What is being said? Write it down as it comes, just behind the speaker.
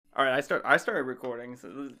All right, I started recording.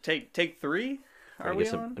 So take three. Are we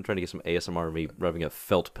on? I'm trying to get some ASMR of me rubbing a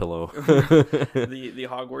felt pillow. the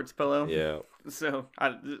Hogwarts pillow. Yeah. So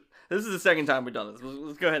this is the second time we've done this.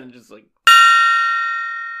 Let's go ahead and just like.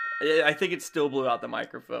 I think it still blew out the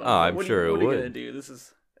microphone. Oh, I'm sure it would. What are you would. gonna do? This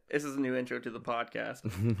is a new intro to the podcast.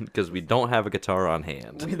 Because we don't have a guitar on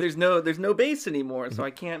hand. There's no bass anymore, so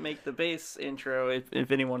I can't make the bass intro.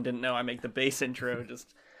 If anyone didn't know, I make the bass intro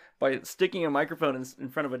just by sticking a microphone in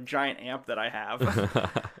front of a giant amp that I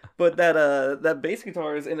have. But that bass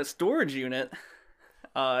guitar is in a storage unit.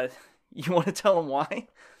 You want to tell them why?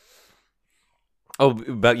 Oh,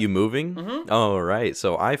 about you moving? Mm-hmm. Oh, right.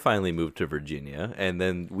 So I finally moved to Virginia, and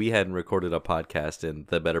then we hadn't recorded a podcast in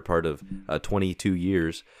the better part of 22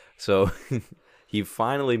 years. So he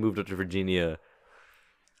finally moved up to Virginia.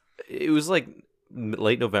 It was like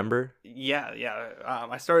late November. Yeah.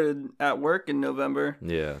 I started at work in November.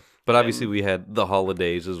 Yeah. But obviously we had the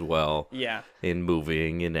holidays as well. Yeah. And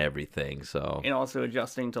moving and everything, so. And also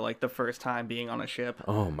adjusting to like the first time being on a ship.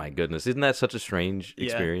 Oh my goodness. Isn't that such a strange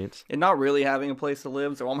experience? And not really having a place to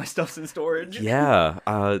live, so all my stuff's in storage. Yeah.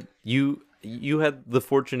 You had the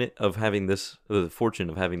fortune of having this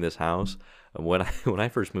house. When I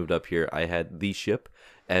first moved up here, I had the ship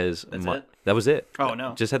as that was it. Oh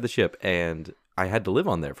no. Just had the ship, and I had to live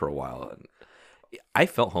on there for a while. And I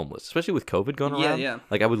felt homeless, especially with COVID going around. Yeah.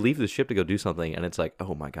 Like I would leave the ship to go do something, and it's like,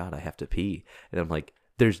 oh my god, I have to pee, and I'm like,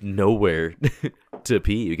 there's nowhere to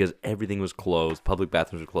pee because everything was closed. Public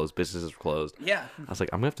bathrooms were closed. Businesses were closed. Yeah. I was like,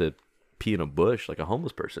 I'm gonna have to pee in a bush like a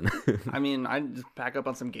homeless person. I mean, I just pack up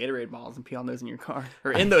on some Gatorade bottles and pee on those in your car,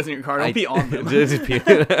 or in those in your car. Don't pee on them.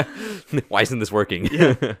 Why isn't this working?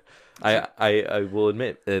 Yeah. I will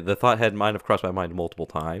admit the thought might have crossed my mind multiple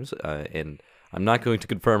times, and I'm not going to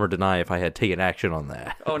confirm or deny if I had taken action on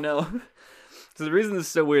that. Oh no. So the reason this is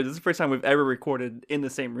so weird, this is the first time we've ever recorded in the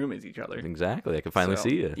same room as each other. Exactly. I can finally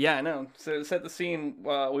see you. Yeah, I know. So to set the scene,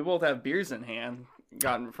 we both have beers in hand,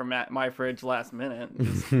 gotten from my fridge last minute.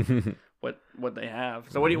 What they have.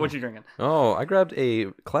 So what you drinking? Oh, I grabbed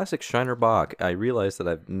a classic Shiner Bock. I realized that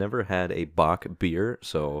I've never had a Bock beer,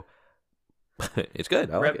 so it's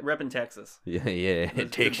good. I like it. Rep in Texas. Yeah,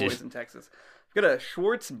 Those good boys in Texas. We've got a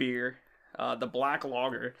Schwartz beer, the Black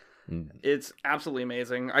Lager. It's absolutely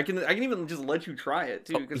amazing. I can even just let you try it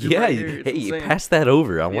too. Yeah, right here. hey, pass that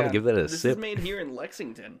over. I want to give that a This sip. is made here in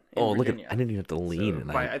Lexington. Oh, look Virginia. I didn't even have to lean. So,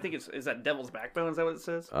 and I think is that Devil's Backbone? Is that what it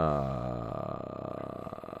says?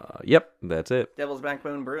 Yep, that's it. Devil's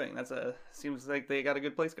Backbone Brewing. Seems like they got a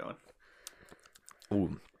good place going.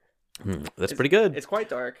 Ooh, that's pretty good. It's quite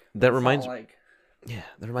dark. That reminds me. Yeah,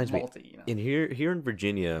 that reminds me. You know? In here in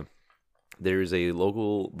Virginia, there's a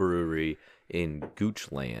local brewery in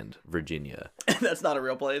Goochland, Virginia. That's not a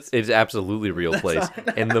real place. It's absolutely a real place.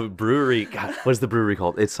 And the brewery, God, what's the brewery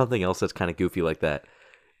called? It's something else that's kind of goofy like that.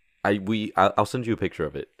 I'll send you a picture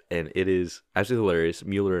of it, and it is absolutely hilarious.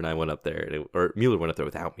 Mueller and I went up there, or Mueller went up there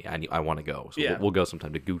without me. I want to go, so we'll go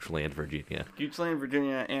sometime to Goochland, Virginia. Goochland,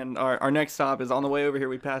 Virginia, and our next stop is on the way over here.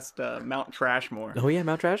 We passed Mount Trashmore. Oh yeah,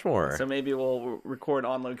 Mount Trashmore. So maybe we'll record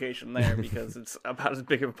on location there because it's about as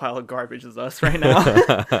big of a pile of garbage as us right now.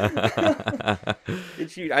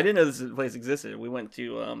 It's huge. I didn't know this place existed. We went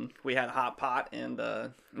to we had hot pot and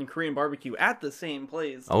Korean barbecue at the same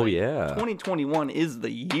place. Oh yeah, 2021 is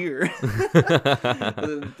the year.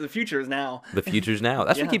 The future is now. The future's now.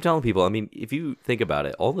 That's what I keep telling people. I mean, if you think about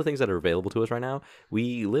it, all the things that are available to us right now,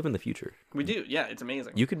 we live in the future. We do. Yeah, it's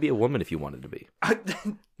amazing. You could be a woman if you wanted to be.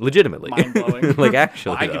 Legitimately. Mind blowing. Like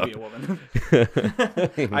actually, I could be a woman.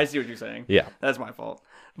 I see what you're saying. Yeah, that's my fault.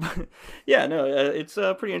 But yeah, no, it's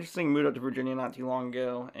pretty interesting. Moved up to Virginia not too long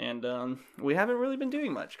ago, and we haven't really been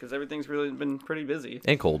doing much because everything's really been pretty busy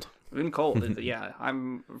and cold. It's been cold. Yeah,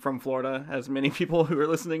 I'm from Florida, as many people who are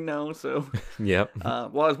listening know. So, yep.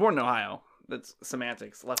 Well, I was born in Ohio. That's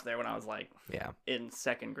semantics. Left there when I was in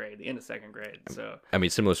second grade, the end of second grade. So I mean,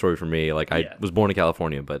 similar story for me. Like I was born in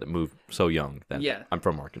California, but moved so young that I'm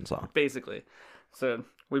from Arkansas. Basically, so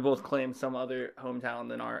we both claim some other hometown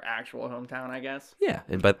than our actual hometown, I guess. Yeah,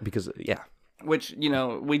 Which,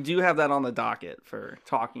 we do have that on the docket for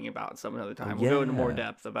talking about some other time. We'll go into more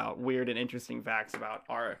depth about weird and interesting facts about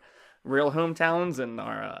our real hometowns and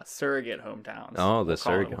our surrogate hometowns. Oh,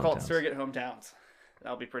 surrogate hometowns. We'll call it surrogate hometowns.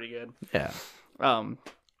 That'll be pretty good. Yeah.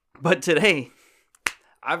 But today,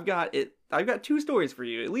 I've got two stories for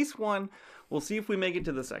you. At least one. We'll see if we make it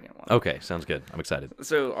to the second one. Okay, sounds good. I'm excited.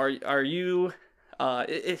 So, are you?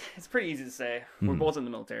 It's pretty easy to say. We're both in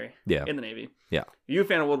the military. Yeah. In the Navy. Yeah. Are you a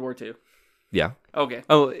fan of World War II? Yeah. Okay.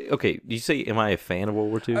 Oh, okay. You say, am I a fan of World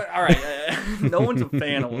War II? All right. No one's a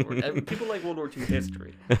fan of World War II. People like World War II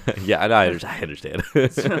history. Yeah, I understand.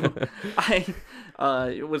 So I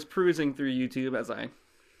was cruising through YouTube, as I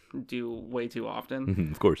do way too often.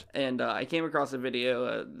 Of course. And I came across a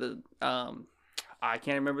video. I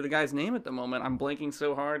can't remember the guy's name at the moment. I'm blanking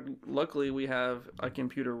so hard. Luckily, we have a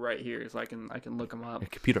computer right here, so I can look him up. A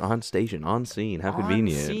computer on station, on scene. How On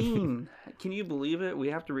convenient. scene. Can you believe it? We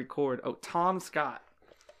have to record. Oh, Tom Scott.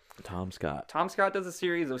 Tom Scott. Tom Scott does a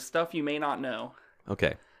series of stuff you may not know.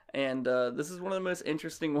 Okay. And this is one of the most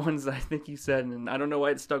interesting ones that I think you said, and I don't know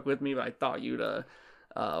why it stuck with me, but I thought you'd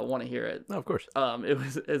want to hear it. Oh, of course. It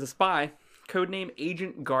was as a spy, codename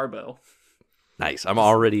Agent Garbo. Nice. I'm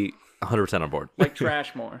already 100% on board. Like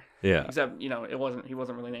Trashmore. Yeah. Except, he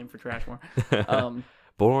wasn't really named for Trashmore.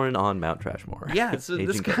 Born on Mount Trashmore. Yeah, so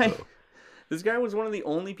this Agent guy Garbo. this guy was one of the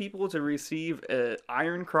only people to receive an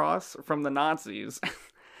Iron Cross from the Nazis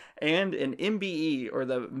and an MBE, or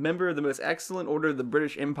the Member of the Most Excellent Order of the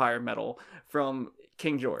British Empire medal from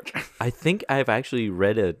King George. I think I've actually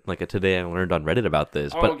read a Today I Learned on Reddit about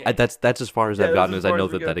this, but okay. that's as far as I've that's gotten as as I far know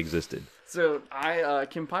as we that go. that existed. So I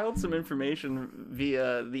compiled some information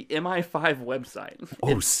via the MI5 website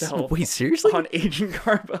Oh, itself wait, seriously? on Agent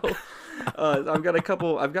Garbo.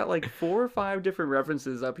 I've got like 4 or 5 different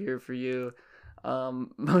references up here for you.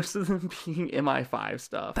 Most of them being MI5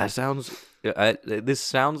 stuff. That sounds. This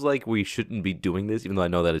sounds like we shouldn't be doing this, even though I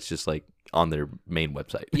know that it's just like on their main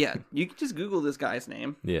website. Yeah, you can just Google this guy's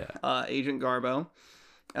name. Yeah. Agent Garbo.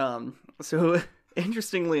 So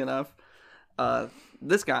interestingly enough,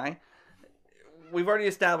 this guy, we've already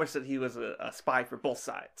established that he was a spy for both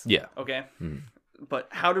sides. Yeah. Okay. But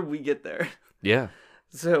how did we get there? Yeah.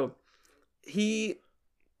 So he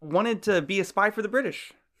wanted to be a spy for the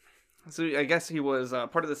British. So I guess he was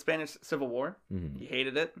part of the Spanish Civil War. He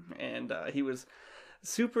hated it, and he was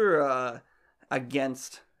super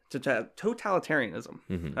against totalitarianism.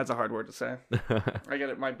 That's a hard word to say. I got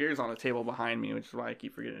it. My beer's on a table behind me, which is why I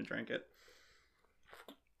keep forgetting to drink it.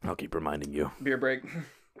 I'll keep reminding you. Beer break.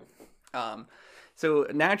 So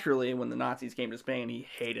naturally, when the Nazis came to Spain, he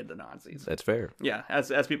hated the Nazis. That's fair. Yeah, as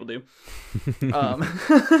people do.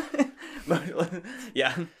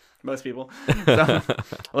 Yeah, most people. So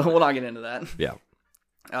we'll not get into that. Yeah.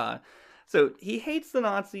 So he hates the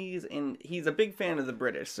Nazis, and he's a big fan of the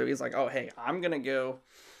British. So he's like, oh, hey, I'm going to go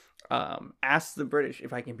ask the British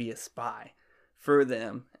if I can be a spy for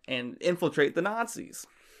them and infiltrate the Nazis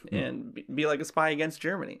and be like a spy against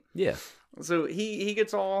Germany. Yeah. So he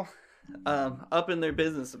gets all up in their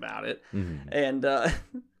business about it. And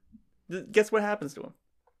guess what happens to him?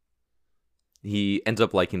 He ends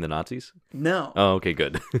up liking the Nazis? No. Oh, okay,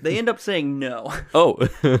 good. They end up saying no. Oh.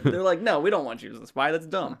 They're like, no, we don't want you as a spy. That's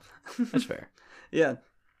dumb. That's fair. Yeah.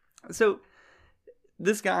 So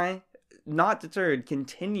this guy, not deterred,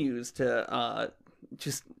 continues to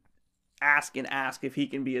just ask if he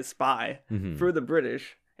can be a spy for the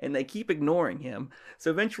British, and they keep ignoring him.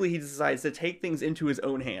 So eventually he decides to take things into his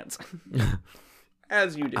own hands.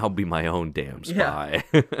 As you do. I'll be my own damn spy.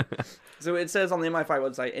 Yeah. So it says on the MI5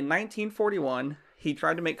 website, in 1941, he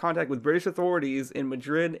tried to make contact with British authorities in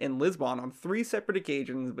Madrid and Lisbon on 3 separate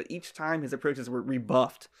occasions, but each time his approaches were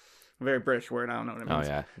rebuffed. A very British word, I don't know what it means. Oh,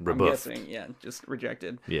 yeah. Rebuffed. Rebuffed. I'm guessing, yeah, just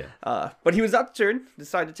rejected. Yeah. But he was not deterred,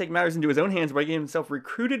 decided to take matters into his own hands by getting himself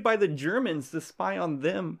recruited by the Germans to spy on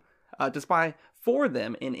them, to spy for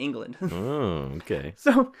them in England. Oh, okay.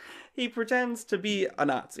 So he pretends to be a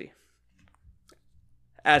Nazi.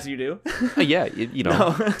 As you do. Yeah, you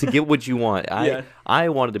know, to get what you want. I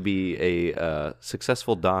wanted to be a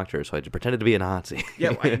successful doctor, so I just pretended to be a Nazi. Yeah,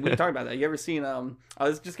 we talked about that. You ever seen, I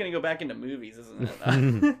was just going to go back into movies, isn't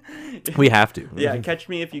it? We have to. Yeah, Catch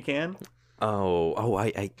Me If You Can. I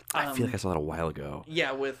feel like I saw that a while ago.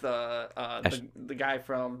 Yeah, with the guy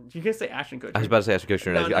from, you can say Ashton Kutcher. I was about to say Ashton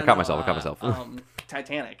Kutcher, and I caught myself.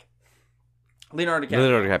 Titanic. Leonardo DiCaprio.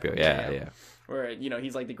 Leonardo DiCaprio, yeah. Where,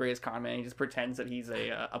 he's like the greatest con man. He just pretends that he's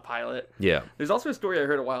a pilot. Yeah. There's also a story I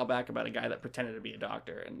heard a while back about a guy that pretended to be a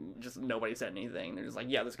doctor, and just nobody said anything. They're just like,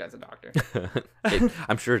 yeah, this guy's a doctor.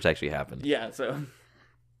 I'm sure it's actually happened. Yeah, so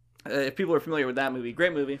if people are familiar with that movie,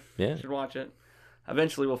 great movie. Yeah. You should watch it.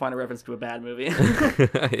 Eventually we'll find a reference to a bad movie.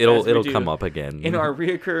 It'll come up again. In our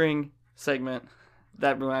reoccurring segment.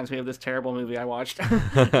 That reminds me of this terrible movie I watched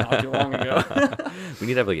not too long ago. We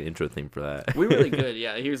need to have like an intro theme for that. We really could,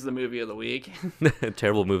 yeah. Here's the movie of the week.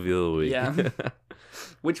 Terrible movie of the week. Yeah.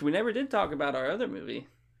 Which we never did talk about our other movie.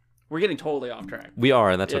 We're getting totally off track. We are,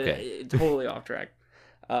 and that's okay. Totally off track.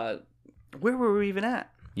 Where were we even at?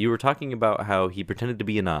 You were talking about how he pretended to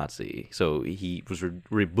be a Nazi, so he was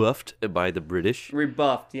rebuffed by the British.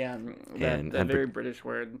 Rebuffed, yeah. That very British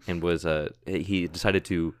word. And was he decided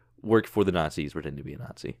to work for the Nazis, pretend to be a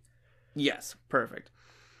Nazi. Yes, perfect.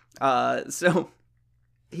 So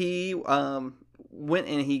he went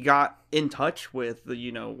and he got in touch with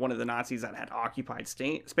one of the Nazis that had occupied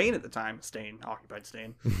Spain at the time. Occupied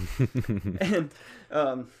Spain. And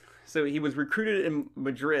so he was recruited in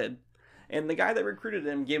Madrid, and the guy that recruited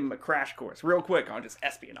him gave him a crash course real quick on just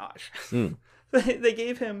espionage. They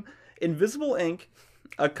gave him invisible ink,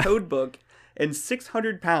 a code book, and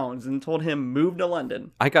 600 pounds, and told him move to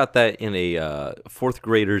London. I got that in a fourth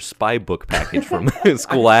grader's spy book package from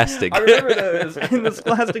Scholastic. I remember those in the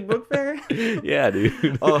Scholastic Book Fair. Yeah,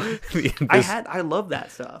 dude. Oh, I love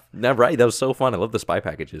that stuff. No, right, that was so fun. I love the spy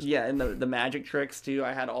packages. Yeah, and the magic tricks too.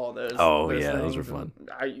 I had all those. Oh those yeah, things. those were fun.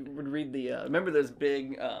 I would read the remember those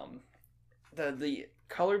big the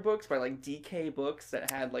color books by like DK Books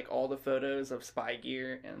that had like all the photos of spy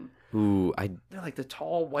gear, and they're like the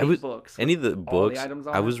tall white books. Any of the books,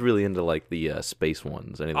 the I was really into like the space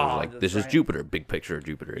ones. Any of those, like this is Jupiter, big picture of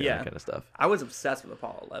Jupiter, yeah, that kind of stuff. I was obsessed with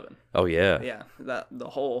Apollo 11. Oh yeah, yeah, the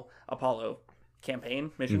whole Apollo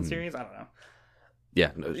campaign mission series. I don't know.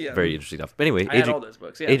 Yeah, no, very interesting stuff. But anyway, I had all those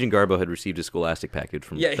books. Yeah. Agent Garbo had received a Scholastic package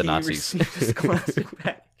from the Nazis. Received a Scholastic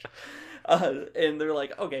package, and they're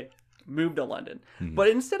like, okay, move to London. But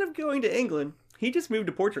instead of going to England, he just moved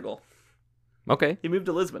to Portugal. Okay. He moved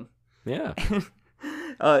to Lisbon. Yeah.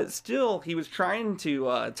 Still, he was trying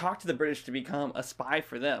to talk to the British to become a spy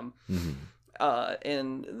for them.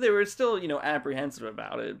 And they were still, apprehensive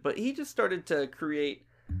about it. But he just started to create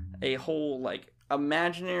a whole, like,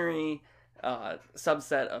 imaginary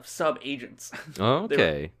subset of sub-agents. Oh, okay.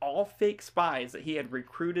 They were all fake spies that he had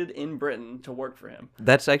recruited in Britain to work for him.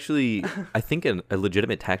 That's actually, I think, a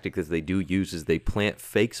legitimate tactic that they do use is they plant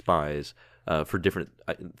fake spies for different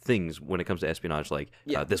things when it comes to espionage. Like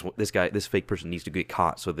this fake person needs to get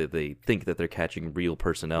caught so that they think that they're catching real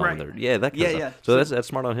personnel. Right. And that kind of stuff. So that's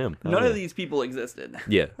smart on him. None of these people existed.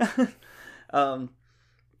 Yeah. But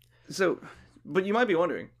you might be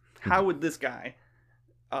wondering, how would this guy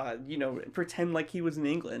pretend like he was in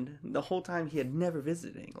England the whole time he had never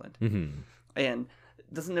visited England and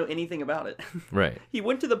doesn't know anything about it. Right. He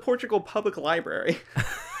went to the Portugal Public Library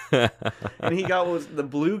and he got the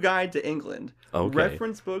Blue Guide to England,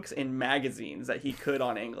 reference books and magazines that he could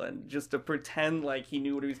on England, just to pretend like he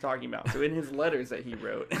knew what he was talking about. So in his letters that he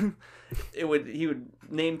wrote, he would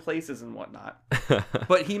name places and whatnot.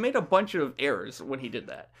 But he made a bunch of errors when he did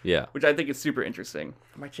that. Yeah. Which I think is super interesting.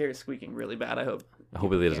 My chair is squeaking really bad. I hope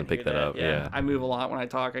Hopefully it doesn't pick that up. Yeah. I move a lot when I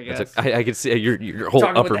talk, I guess. I can see your whole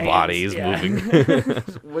upper body is moving.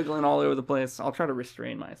 Just wiggling all over the place. I'll try to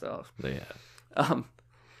restrain myself. Yeah.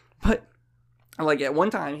 But like at one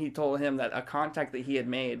time he told him that a contact that he had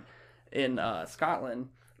made in Scotland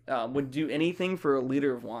would do anything for a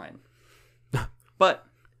liter of wine. But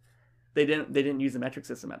they didn't use the metric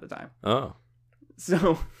system at the time. Oh.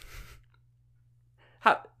 So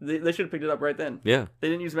they should have picked it up right then. Yeah. They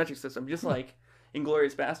didn't use the metric system, just like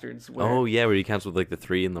Inglourious Bastards. Where he counts with like the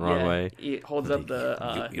 3 in the wrong way. He holds up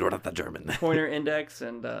the you don't have the German pointer, index,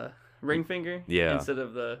 and ring finger. Yeah. Instead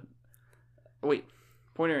of the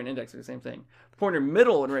pointer and index are the same thing. Pointer,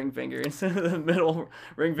 middle, and ring finger instead of the middle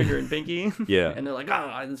ring finger and pinky. Yeah. And they're like,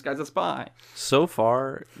 this guy's a spy. So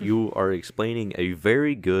far, you are explaining a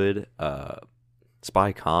very good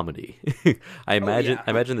spy comedy. I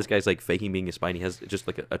imagine this guy's like faking being a spy, and he has just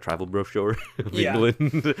like a travel brochure of England.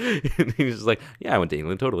 And he's just like, I went to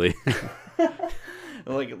England, totally.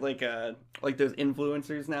 like those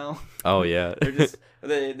influencers now. Oh yeah. They're just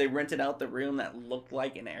they rented out the room that looked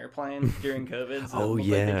like an airplane during COVID. So like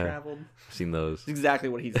they traveled. I've seen those. That's exactly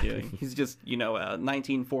what he's doing. He's just a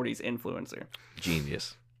 1940s influencer.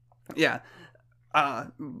 Genius. Yeah.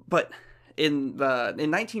 But in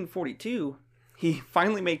 1942, he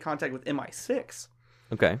finally made contact with MI6.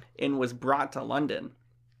 Okay. And was brought to London,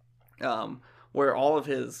 where all of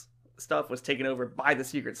his stuff was taken over by the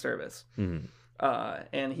Secret Service. Mm-hmm.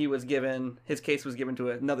 And his case was given to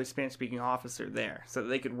another Spanish-speaking officer there so that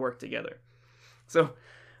they could work together. So,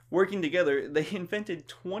 working together, they invented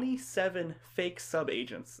 27 fake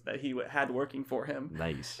sub-agents that he had working for him.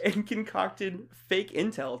 Nice. And concocted fake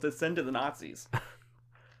intel to send to the Nazis.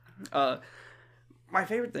 My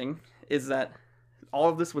favorite thing is that all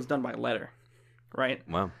of this was done by letter, right?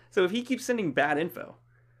 Wow. So if he keeps sending bad info,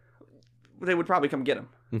 they would probably come get him.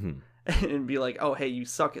 Mm-hmm. And be like, oh, hey, you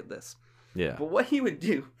suck at this. Yeah. But what he would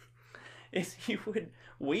do is he would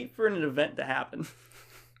wait for an event to happen.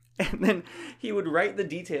 And then he would write the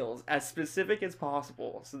details as specific as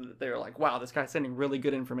possible so that they're like, wow, this guy's sending really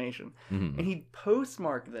good information. Mm-hmm. And he'd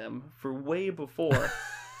postmark them for way before.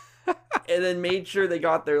 and then made sure they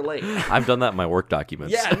got there late. I've done that in my work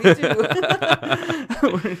documents. Yeah, me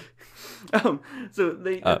too. So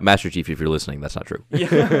they Master Chief, if you're listening, that's not true.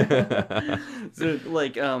 yeah. So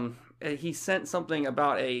like he sent something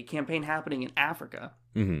about a campaign happening in Africa.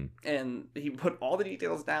 Mm-hmm. And he put all the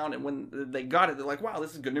details down, and when they got it, they're like, wow,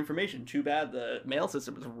 this is good information. Too bad the mail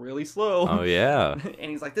system is really slow. Oh, yeah.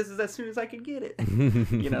 And he's like, this is as soon as I could get it.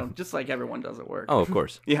 Just like everyone does at work. Oh, of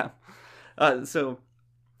course. Yeah. So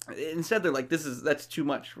instead, they're like, that's too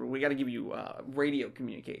much. We got to give you radio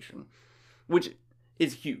communication, which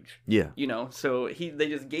is huge. Yeah. So they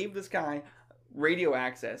just gave this guy radio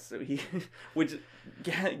access, which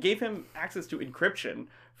gave him access to encryption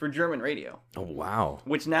for German radio. Oh, wow.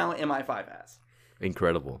 Which now MI5 has.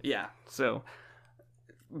 Incredible. Yeah, so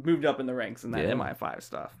moved up in the ranks in that MI5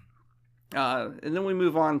 stuff. And then we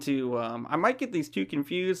move on to, I might get these two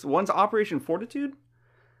confused. One's Operation Fortitude,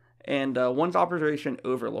 and one's Operation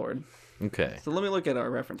Overlord. Okay. So let me look at our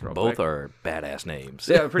reference real quick. Both are badass names.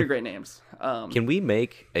 Yeah, pretty great names. Can we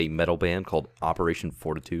make a metal band called Operation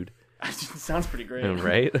Fortitude? Sounds pretty great.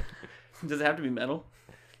 Right? Does it have to be metal?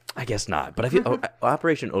 I guess not, but I feel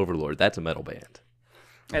Operation Overlord, that's a metal band.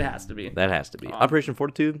 It has to be. That has to be. Operation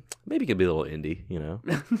Fortitude, maybe it could be a little indie,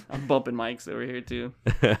 I'm bumping mics over here too.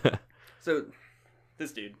 So,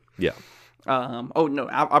 this dude. Yeah.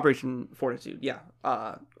 Operation Fortitude. Yeah.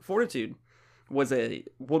 Fortitude was a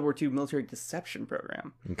World War II military deception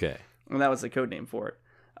program. Okay. And that was the code name for it.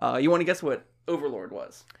 You want to guess what Overlord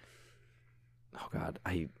was? Oh, God.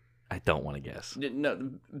 I don't want to guess. No,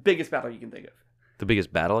 the biggest battle you can think of. The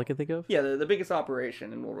biggest battle I can think of? Yeah, the biggest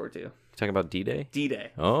operation in World War II. You talking about D-Day?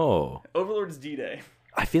 D-Day. Oh. Overlord's D-Day.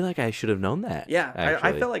 I feel like I should have known that. Yeah,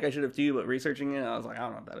 I felt like I should have too, but researching it, I was like, I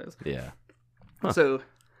don't know what that is. Yeah. Huh. So,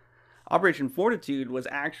 Operation Fortitude was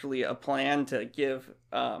actually a plan to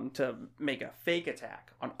to make a fake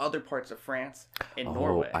attack on other parts of France and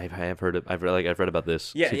Norway. I have heard I've read about this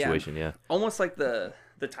situation. Yeah. Almost like the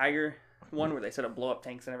Tiger one where they set up blow up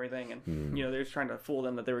tanks and everything, and they're just trying to fool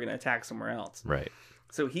them that they were going to attack somewhere else. Right.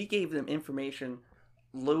 So he gave them information,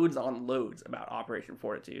 loads on loads about Operation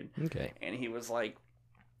Fortitude. Okay. And he was like,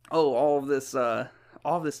 "Oh, all of this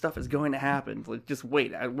stuff is going to happen. Like, just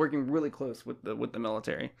wait. I'm working really close with the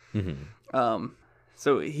military." Mm-hmm.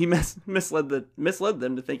 So he misled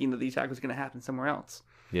them to thinking that the attack was going to happen somewhere else.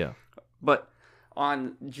 Yeah. But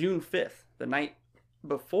on June 5th, the night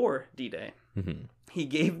before D-Day, he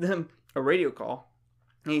gave them a radio call,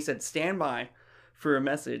 and he said, "Stand by for a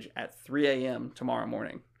message at 3 a.m. tomorrow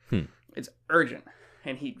morning. It's urgent."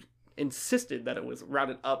 And he insisted that it was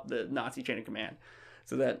routed up the Nazi chain of command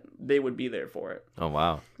so that they would be there for it. Oh,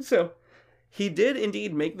 wow. So he did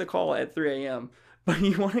indeed make the call at 3 a.m., but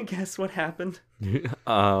you want to guess what happened?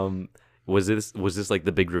 Was this like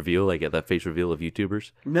the big reveal, like at that face reveal of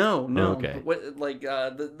YouTubers? No. Okay.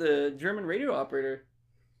 The German radio operator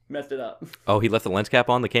messed it up. Oh, he left the lens cap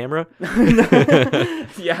on the camera?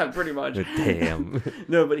 Yeah, pretty much. Damn.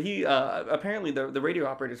 No, but he apparently the radio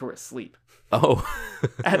operators were asleep. Oh.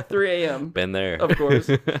 At 3 a.m. Been there. Of course.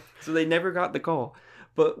 So they never got the call.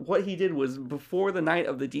 But what he did was, before the night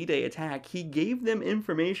of the D-Day attack, he gave them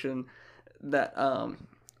information that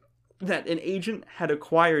that an agent had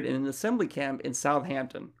acquired in an assembly camp in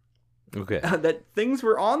Southampton. Okay. That things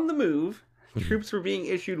were on the move. Troops were being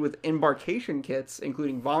issued with embarkation kits,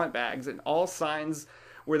 including vomit bags, and all signs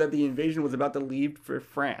were that the invasion was about to leave for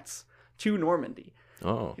France to Normandy.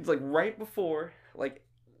 Oh. It's like right before, like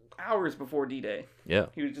hours before D-Day. Yeah.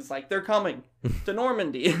 He was just like, "They're coming to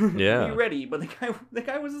Normandy. Yeah. Be ready." But the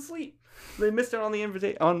guy was asleep. They missed out on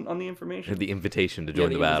the on the information. The invitation to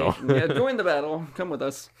join the battle. Yeah, join the battle. Come with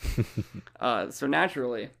us. So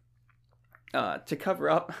naturally, to cover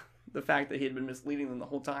up the fact that he had been misleading them the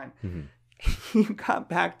whole time, he got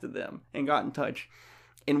back to them and got in touch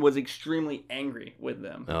and was extremely angry with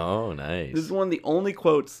them. Oh, nice. This is one of the only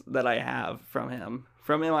quotes that I have from him,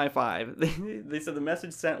 from MI5. They said the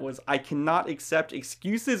message sent was, "I cannot accept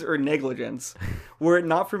excuses or negligence. Were it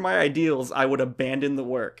not for my ideals, I would abandon the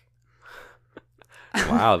work."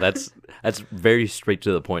 Wow, that's very straight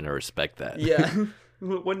to the point. I respect that. Yeah.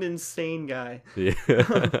 What an insane guy.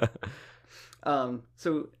 Yeah.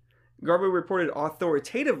 So Garbo reported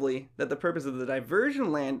authoritatively that the purpose of the diversion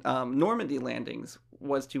Normandy landings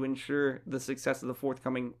was to ensure the success of the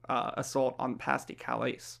forthcoming assault on Pas de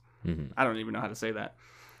Calais. I don't even know how to say that.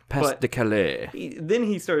 Pas de Calais. Then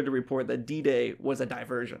he started to report that D-Day was a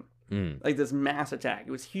diversion. Like this mass attack.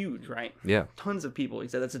 It was huge, right? Yeah. Tons of people. He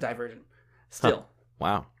said that's a diversion. Still. Huh.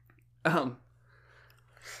 Wow.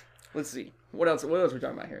 Let's see. What else are we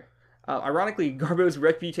talking about here? Ironically, Garbo's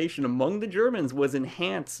reputation among the Germans was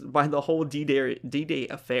enhanced by the whole D-Day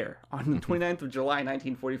affair. On the 29th of July,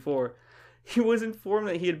 1944, he was informed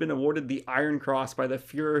that he had been awarded the Iron Cross by the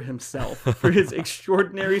Fuhrer himself for his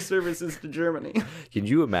extraordinary services to Germany. Can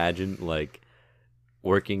you imagine, like,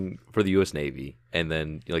 working for the U.S. Navy, and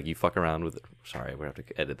then, like, you fuck around with... Sorry, we have to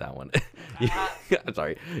edit that one. I'm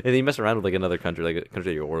sorry. And then you mess around with, like, another country, like a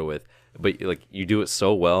country that you're at war with, but, like, you do it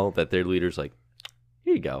so well that their leader's like,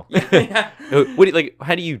 here you go. Yeah. What do you, like,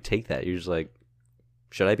 how do you take that? You're just like,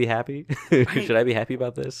 should I be happy? Should I be happy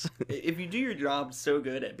about this? If you do your job so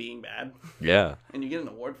good at being bad, Yeah. and you get an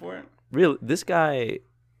award for it, Really, this guy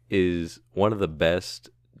is one of the best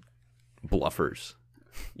bluffers.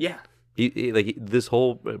 yeah, This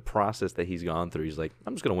whole process that he's gone through, he's like,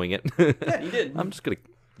 I'm just gonna wing it. yeah, he did. I'm just gonna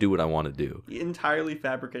do what I want to do. He entirely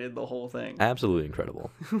fabricated the whole thing. Absolutely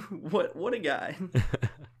incredible. What a guy.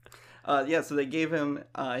 Yeah, so they gave him.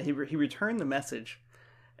 He returned the message,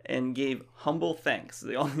 and gave humble thanks.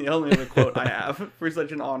 The only other quote I have for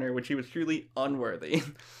such an honor, which he was truly unworthy.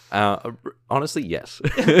 Honestly, yes.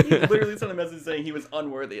 He literally sent a message saying he was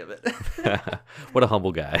unworthy of it. What a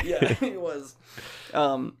humble guy. Yeah, he was.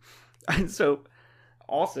 And so,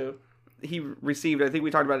 also, he received, I think we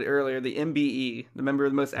talked about it earlier, the MBE, the Member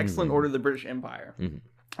of the Most Excellent Order of the British Empire. Mm-hmm.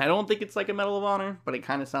 I don't think it's like a Medal of Honor, but it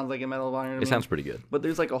kind of sounds like a Medal of Honor to me. It sounds pretty good. But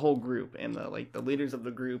there's like a whole group, and the leaders of the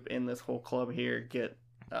group in this whole club here get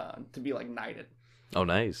to be like knighted. Oh,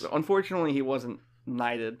 nice. So unfortunately, he wasn't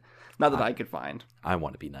knighted. Not that I could find. I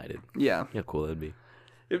want to be knighted. Yeah. Yeah, cool that'd be.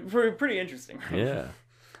 Pretty interesting. Yeah.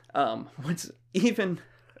 What's even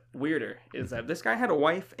weirder is that this guy had a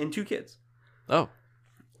wife and 2 kids. Oh.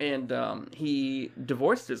 And he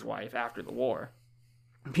divorced his wife after the war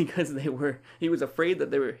because he was afraid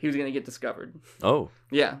that he was going to get discovered. Oh.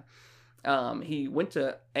 Yeah. He went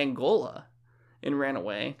to Angola and ran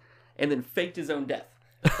away and then faked his own death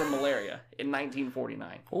from malaria in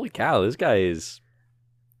 1949. Holy cow, this guy is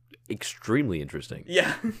extremely interesting.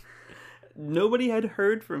 Yeah. Nobody had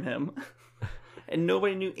heard from him and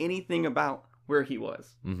nobody knew anything about where he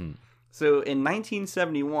was. Mm-hmm. So in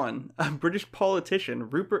 1971, a British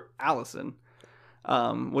politician, Rupert Allison,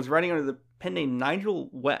 was writing under the pen name Nigel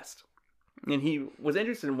West. And he was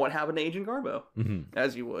interested in what happened to Agent Garbo,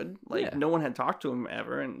 as you would. Like, Yeah. no one had talked to him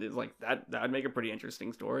ever, and it's like, that would make a pretty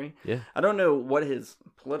interesting story. Yeah. I don't know what his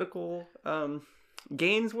political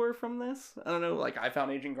gains were from this. I don't know, like, I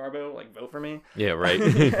found Agent Garbo, like, vote for me. Yeah, right.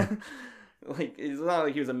 Like, it's not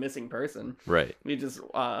like he was a missing person. Right. He just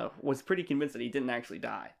was pretty convinced that he didn't actually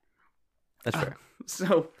die. That's fair.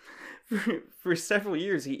 So, for several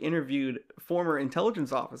years, he interviewed former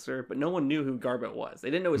intelligence officer, but no one knew who Garbo was. They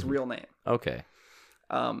didn't know his real name. Okay.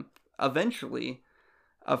 Eventually,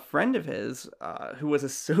 a friend of his, who was a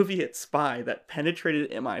Soviet spy that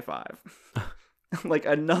penetrated MI5, like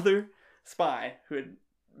another spy who had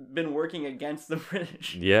been working against the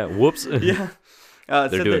British. Yeah. Whoops. Yeah.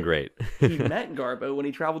 They're doing great. He met Garbo when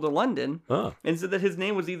he traveled to London and said that his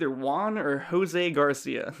name was either Juan or Jose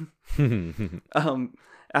Garcia.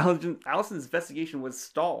 Allison's investigation was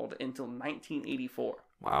stalled until 1984.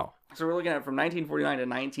 Wow. So we're looking at from 1949 to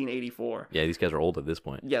 1984. Yeah, these guys are old at this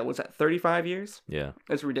point. Yeah, was that 35 years? Yeah.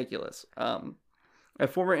 That's ridiculous. A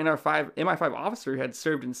former MI5 officer who had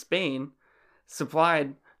served in Spain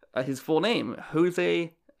supplied his full name,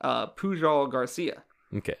 Jose Pujol Garcia.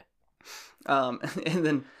 Okay. And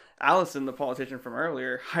then Allison, the politician from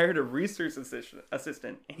earlier, hired a research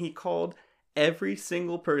assistant, and he called every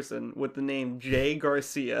single person with the name J.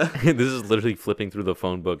 Garcia. This is literally flipping through the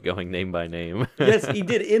phone book, going name by name. Yes, he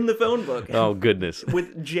did in the phone book. Oh, goodness.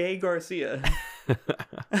 With J. Garcia.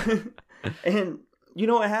 And you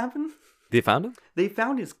know what happened? They found him? They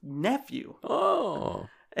found his nephew. Oh.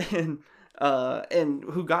 And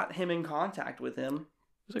who got him in contact with him.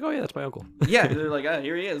 He's like, oh, yeah, that's my uncle. Yeah, they're like, oh,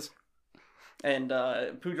 here he is. And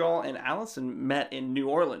Pujol and Allison met in New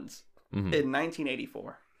Orleans in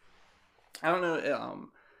 1984. I don't know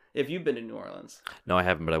if you've been to New Orleans. No, I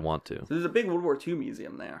haven't, but I want to. So there's a big World War II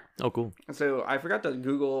museum there. Oh, cool. So I forgot to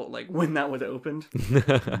Google like when that was opened.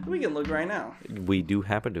 We can look right now. We do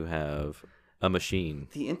happen to have a machine.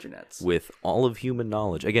 The internet's. With all of human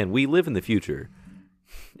knowledge. Again, we live in the future.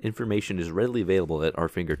 Information is readily available at our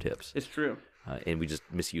fingertips. It's true. And we just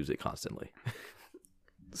misuse it constantly.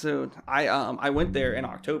 So I went there in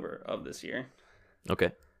October of this year.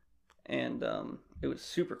 Okay. And it was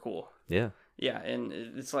super cool. Yeah. Yeah, and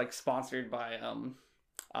it's like sponsored by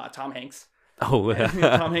Tom Hanks. Oh,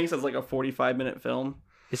 Tom Hanks has like a 45-minute film.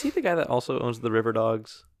 Is he the guy that also owns the River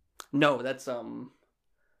Dogs? No, that's from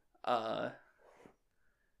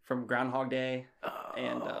Groundhog Day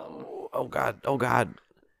and oh god.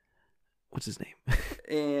 what's his name?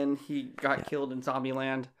 And he got killed in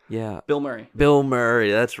Zombieland. Yeah. Bill Murray. Bill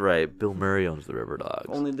Murray, that's right. Bill Murray owns the River Dogs.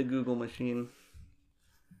 Only the Google machine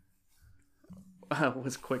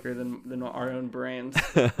was quicker than our own brains.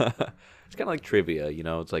 It's kind of like trivia, you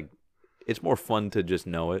know? It's like, it's more fun to just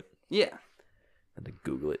know it Yeah. than to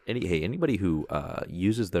Google it. Anybody who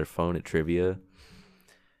uses their phone at trivia,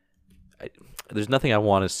 there's nothing I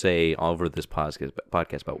want to say over this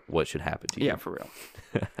podcast about what should happen to you. Yeah, for real.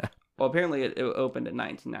 Well, apparently it opened in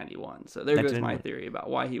 1991, so there goes my theory about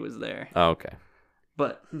why he was there. Oh, okay.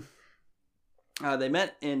 But they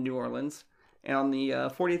met in New Orleans, and on the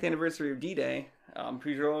 40th anniversary of D-Day,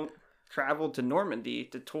 Peugeot traveled to Normandy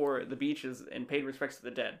to tour the beaches and paid respects to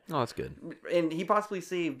the dead. Oh, that's good. And he possibly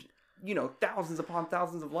saved, thousands upon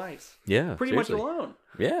thousands of lives. Yeah, Pretty seriously. much alone.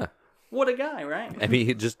 Yeah. What a guy, right? I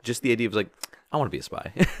mean, just the idea of like, I want to be a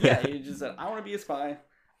spy. Yeah, he just said, I want to be a spy.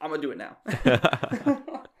 I'm going to do it now.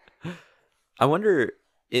 I wonder,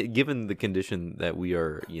 given the condition that we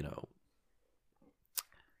are,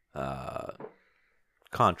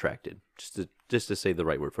 contracted, just to say the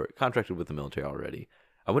right word for it, contracted with the military already.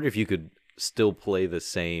 I wonder if you could still play the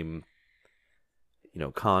same,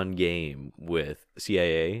 con game with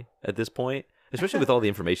CIA at this point, especially with all the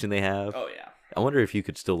information they have. Oh, yeah. I wonder if you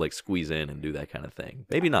could still like squeeze in and do that kind of thing.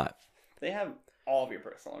 Maybe not. They have all of your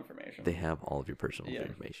personal information. They have all of your personal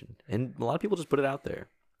information. And a lot of people just put it out there.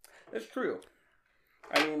 That's true.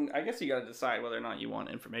 I mean, I guess you got to decide whether or not you want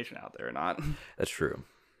information out there or not. That's true.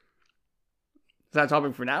 Is that a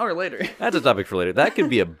topic for now or later? That's a topic for later. That could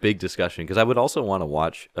be a big discussion because I would also want to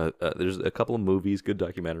watch. There's a couple of movies, good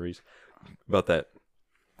documentaries about that.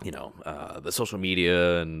 The social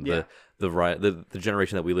media and the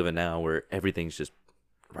generation that we live in now, where everything's just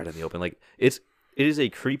right in the open. Like it is a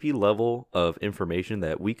creepy level of information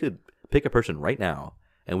that we could pick a person right now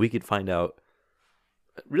and we could find out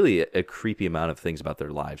really a creepy amount of things about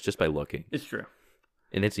their lives just by looking. It's true.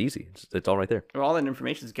 And it's easy. It's all right there. Well, all that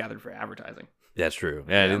information is gathered for advertising. That's true.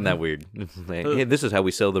 Yeah, isn't that weird? Like, hey, this is how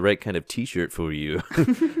we sell the right kind of T-shirt for you.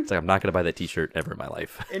 It's like, I'm not going to buy that T-shirt ever in my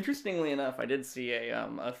life. Interestingly enough, I did see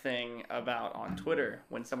a thing about on Twitter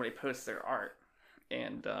when somebody posts their art,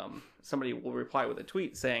 and somebody will reply with a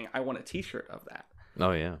tweet saying, I want a T-shirt of that.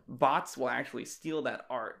 Oh, yeah. Bots will actually steal that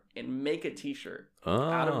art and make a T-shirt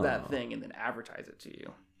out of that thing and then advertise it to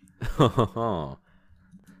you.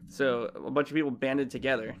 So a bunch of people banded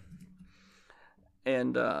together,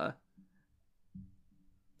 and I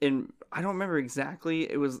don't remember exactly.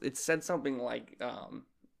 It said something like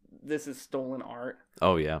this is stolen art.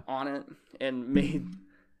 Oh yeah. On it,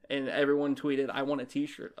 and everyone tweeted, I want a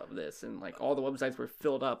T-shirt of this, and like all the websites were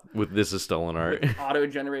filled up with this is stolen art.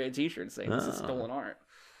 Auto-generated T-shirts saying this is stolen art.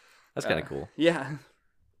 That's kind of cool. Yeah.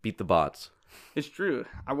 Beat the bots. It's true.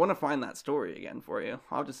 I want to find that story again for you.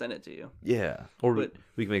 I'll just send it to you. Yeah. Or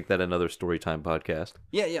we can make that another story time podcast.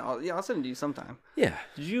 Yeah. I'll send it to you sometime. Yeah.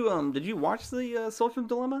 Did you watch the Social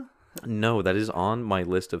Dilemma? No, that is on my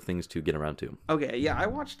list of things to get around to. Okay. Yeah, I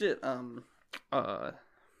watched it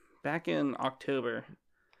back in October.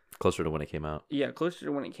 Closer to when it came out. Yeah, closer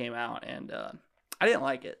to when it came out, and I didn't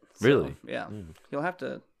like it. So, really? Yeah. You'll have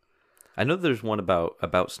to. I know there's one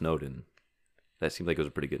about Snowden. That seemed like it was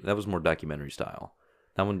pretty good. That was more documentary style.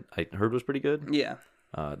 That one I heard was pretty good. Yeah.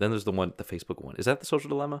 Then there's the Facebook one. Is that the Social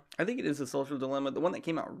Dilemma? I think it is the Social Dilemma. The one that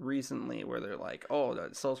came out recently where they're like, oh,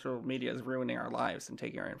 the social media is ruining our lives and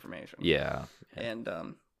taking our information. Yeah. And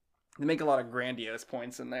they make a lot of grandiose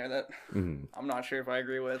points in there that I'm not sure if I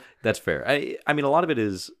agree with. That's fair. I mean, a lot of it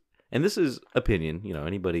is, and this is opinion,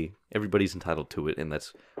 everybody's entitled to it, and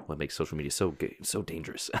that's what makes social media so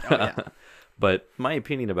dangerous. Oh, yeah. But my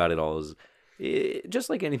opinion about it all is, just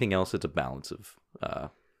like anything else, it's a balance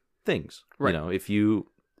of things. Right. If you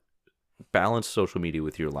balance social media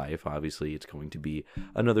with your life, obviously it's going to be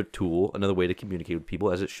another tool, another way to communicate with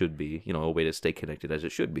people as it should be, a way to stay connected as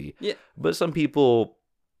it should be. Yeah. But some people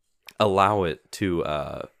allow it to,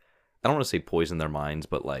 I don't want to say poison their minds,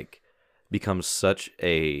 but like become such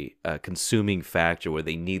a consuming factor where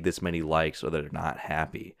they need this many likes or they're not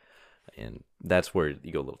happy. And that's where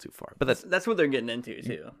you go a little too far. But that's what they're getting into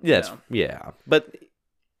too. Yeah. But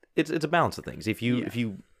it's a balance of things. If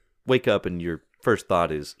you wake up and your first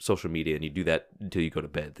thought is social media and you do that until you go to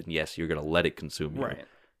bed, then yes, you're gonna let it consume you. Right.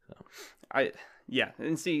 So.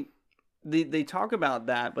 And see, they talk about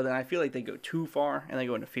that, but then I feel like they go too far and they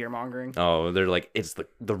go into fear mongering. Oh, they're like, it's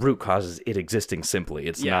the root cause is it existing simply.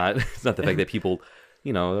 It's not the fact that people,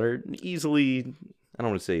 are easily, I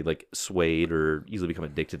don't want to say like swayed or easily become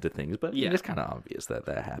addicted to things, but it's kind of obvious that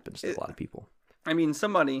happens to a lot of people. I mean,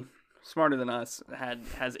 somebody smarter than us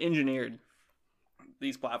has engineered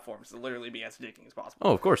these platforms to literally be as addicting as possible.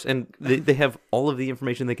 Oh, of course. And they have all of the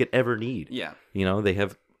information they could ever need. Yeah. You know, they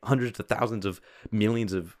have hundreds of thousands of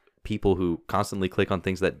millions of people who constantly click on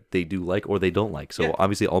things that they do like or they don't like. So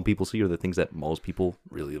obviously all people see are the things that most people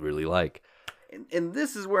really, really like. And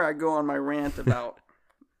this is where I go on my rant about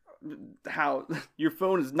how your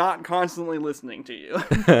phone is not constantly listening to you.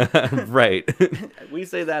 Right. We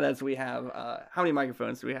say that as we have, how many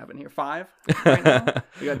microphones do we have in here? 5 right now?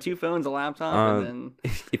 We got 2 phones, a laptop, and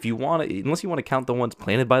then... If you want to, unless you want to count the ones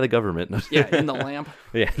planted by the government. Yeah, in the lamp.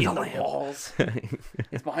 Yeah, in the walls.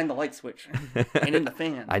 It's behind the light switch. And in the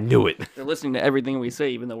fan. I knew it. They're listening to everything we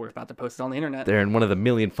say, even though we're about to post it on the internet. They're in one of the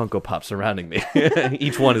million Funko Pops surrounding me.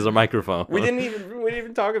 Each one is a microphone. We didn't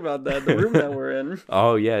even talk about that, the room that we're in.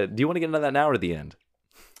 Oh, yeah. Do you want to get into that now or at the end?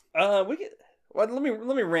 We get... Well, let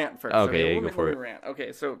me rant first. Okay, yeah, go for it. Rant.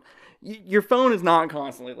 Okay, so your phone is not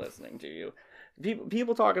constantly listening to you.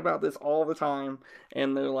 People talk about this all the time,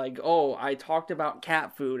 and they're like, "Oh, I talked about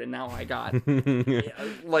cat food, and now I got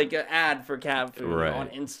like an ad for cat food on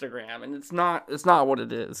Instagram." And it's not what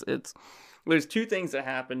it is. There's 2 things that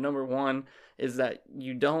happen. Number one is that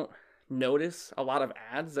you don't notice a lot of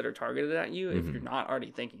ads that are targeted at you if you're not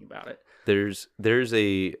already thinking about it. There's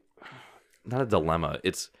a not a dilemma.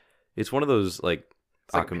 It's one of those like.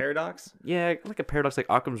 It's like a paradox? Yeah, like a paradox, like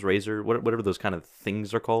Occam's razor, whatever those kind of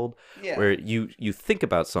things are called. Yeah. Where you think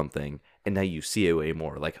about something and now you see it way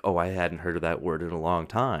more. Like, oh, I hadn't heard of that word in a long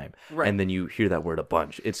time. Right. And then you hear that word a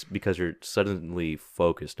bunch. It's because you're suddenly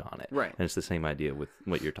focused on it. Right. And it's the same idea with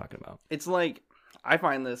what you're talking about. It's like, I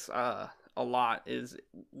find this a lot is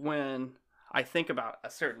when I think about a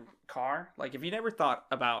certain car. Like, if you never thought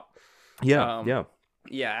about...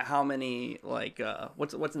 Yeah, how many like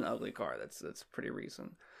what's an ugly car that's pretty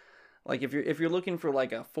recent? Like if you're looking for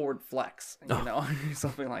like a Ford Flex, you know,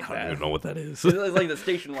 something like that. I don't even know what that is. It's like the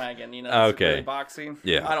station wagon, you know. It's really boxy.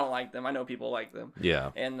 Yeah. I don't like them. I know people like them. Yeah.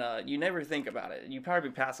 And you never think about it. You probably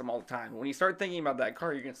pass them all the time. When you start thinking about that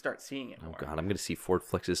car, you're gonna start seeing it more. Oh God, I'm gonna see Ford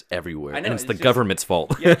Flexes everywhere. I know. And it's the government's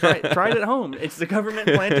fault. Yeah, try it at home. It's the government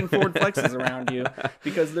planting Ford Flexes around you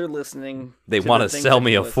because they're listening. They want to sell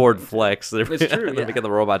me a Ford Flex. It's true. They're making the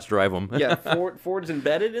robots drive them. Yeah, Ford's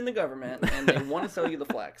embedded in the government, and they want to sell you the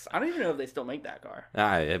Flex. I don't even know if they still make that car.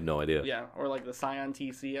 I have no idea. Yeah, or like the Scion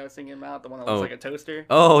TC I was thinking about, the one that looks like a toaster.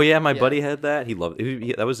 Oh yeah, my buddy had that. He loved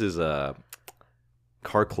it. That was his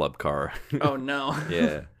car club car. Oh no.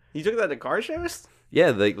 Yeah. You took that to car shows?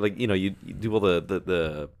 Yeah, you do all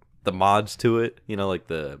the mods to it. You know, like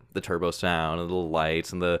the turbo sound and the little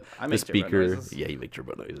lights and the speaker. Yeah, you make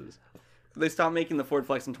turbo noises. They stopped making the Ford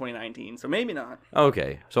Flex in 2019, so maybe not.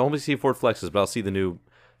 Okay, so I'll only see Ford Flexes, but I'll see the new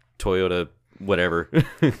Toyota whatever.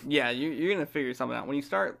 Yeah, you're gonna figure something out when you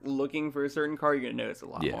start looking for a certain car. You're gonna notice a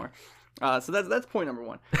lot more. So that's point number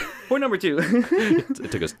 1. Point number 2.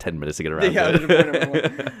 It took us 10 minutes to get around. Yeah, point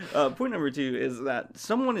number 1. Point number 2 is that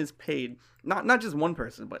someone is paid, not just one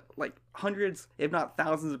person, but like hundreds, if not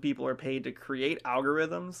thousands of people are paid to create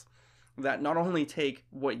algorithms that not only take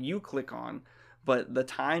what you click on, but the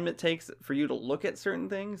time it takes for you to look at certain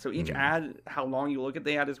things. So each ad, how long you look at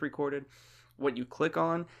the ad is recorded, what you click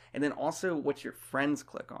on, and then also what your friends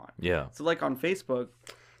click on. Yeah. So like on Facebook,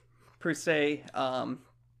 per se,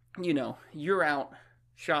 you know, you're out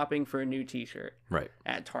shopping for a new t-shirt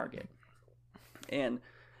at Target. And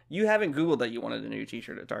you haven't Googled that you wanted a new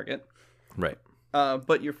t-shirt at Target. Right.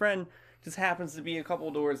 But your friend just happens to be a couple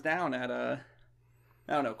doors down at I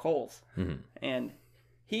don't know, Kohl's. Mm-hmm. And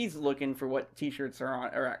he's looking for what t-shirts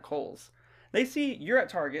are at Kohl's. They see you're at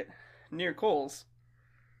Target near Kohl's,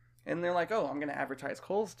 and they're like, "Oh, I'm going to advertise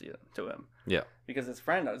Kohl's to him." Yeah. Because his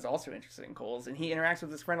friend is also interested in Kohl's, and he interacts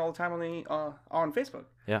with his friend all the time on Facebook.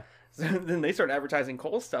 Yeah. So then they start advertising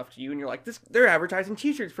Kohl's stuff to you, and you're like, "They're advertising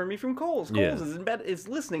T-shirts for me from Kohl's. Kohl's is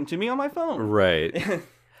listening to me on my phone." Right.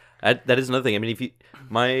 That is another thing. I mean, if you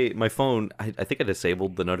my phone, I think I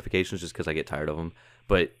disabled the notifications just because I get tired of them.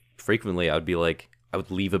 But frequently, I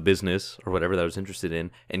would leave a business or whatever that I was interested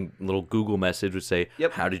in, and a little Google message would say,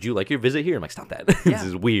 "How did you like your visit here?" I'm like, "Stop that! This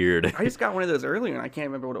is weird." I just got one of those earlier, and I can't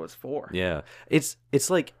remember what it was for. Yeah, it's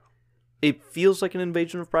like it feels like an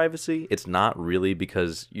invasion of privacy. It's not really,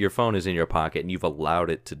 because your phone is in your pocket and you've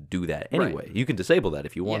allowed it to do that anyway. Right. You can disable that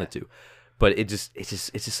if you wanted to, but it's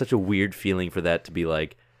just such a weird feeling for that to be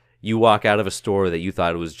like. You walk out of a store that you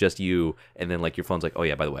thought it was just you, and then like your phone's like, "Oh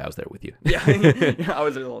yeah, by the way, I was there with you." Yeah, I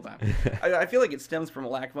was there the whole time. I feel like it stems from a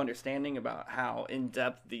lack of understanding about how in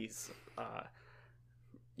depth these,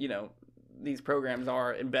 these programs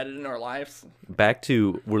are embedded in our lives. Back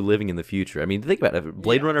to we're living in the future. I mean, think about it.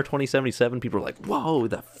 Blade Runner 2077. People are like, "Whoa,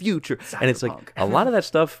 the future!" Cyberpunk. And it's like a lot of that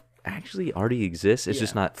stuff. actually already exists. It's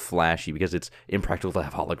just Yeah. not flashy because it's impractical to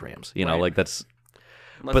have holograms. You know, Right. like that's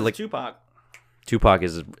Unless but, it's like- Tupac.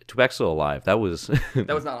 Tupac's still alive. That was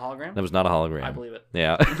That was not a hologram. that was not a hologram. I believe it.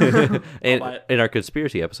 Yeah. buy and it. our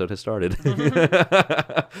conspiracy episode has started.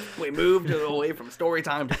 We moved away from story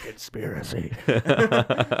time to conspiracy.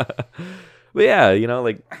 But yeah, you know,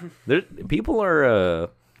 like people are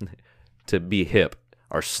to be hip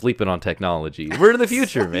are sleeping on technology. We're in the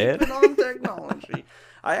future, man. Sleeping on technology.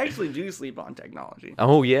 I actually do sleep on technology.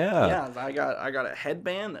 Oh yeah. Yeah, I got a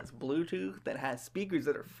headband that's Bluetooth that has speakers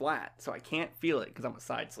that are flat, so I can't feel it because I'm a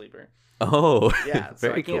side sleeper. Oh. Yeah, so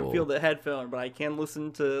very I can't cool. feel the headphone, but I can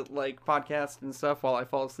listen to like podcasts and stuff while I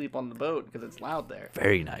fall asleep on the boat because it's loud there.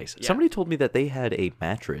 Very nice. Yeah. Somebody told me that they had a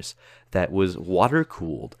mattress that was water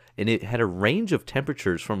cooled and it had a range of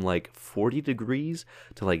temperatures from like 40 degrees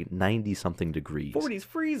to like 90 something degrees. 40's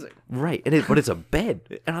freezing. Right. But it's a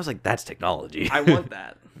bed. And I was like, that's technology. I want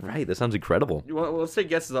that. Right. That sounds incredible. Well, let's take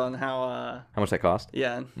guesses on how. How much that cost?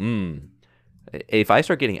 Yeah. If I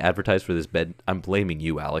start getting advertised for this bed, I'm blaming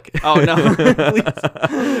you, Alec. Oh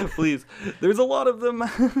no! Please. There's a lot of them. All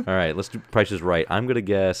right. Let's do prices right. I'm going to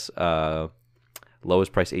guess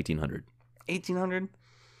lowest price 1800. 1,800.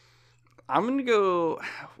 I'm gonna go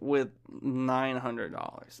with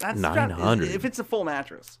 $900. That's $900. if it's a full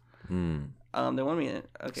mattress. They want me in.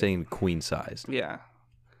 Okay. Saying queen size. Yeah.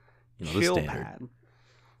 You know, the Chill standard. pad.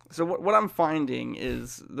 So what I'm finding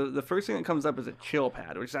is the first thing that comes up is a chill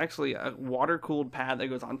pad, which is actually a water cooled pad that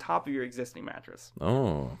goes on top of your existing mattress.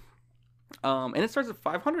 Oh. And it starts at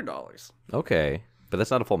 $500. Okay. But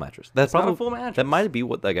that's not a full mattress. That's Not probably a full mattress. That might be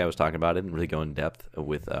what that guy was talking about. I didn't really go in depth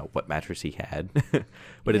with what mattress he had,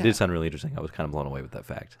 but it Yeah. did sound really interesting. I was kind of blown away with that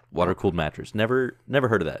fact. Water cooled mattress. Never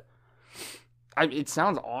heard of that. It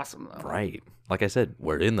sounds awesome though. Right. Like I said,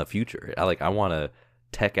 we're in the future. I want to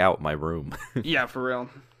tech out my room. Yeah, for real.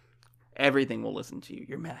 Everything will listen to you.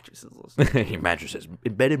 Your mattress is listening. Your mattress has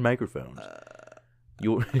embedded microphones.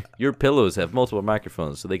 Your pillows have multiple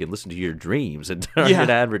microphones, so they can listen to your dreams and target Yeah.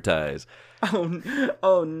 advertise.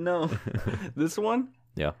 Oh no. This one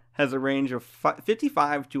Yeah. has a range of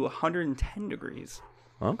 55 to 110 degrees.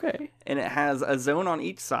 Okay. And it has a zone on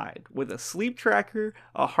each side with a sleep tracker,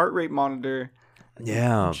 a heart rate monitor,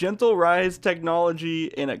 Yeah. gentle rise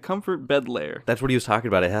technology, and a comfort bed layer. That's what he was talking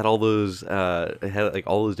about. It had all those, it had like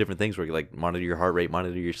all those different things where you like monitor your heart rate,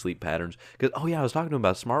 monitor your sleep patterns. Because I was talking to him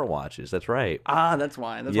about smartwatches. That's right. Ah, that's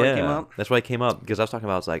why. That's why it came up. That's why it came up. Because I was talking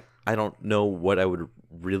about, it's like I don't know what I would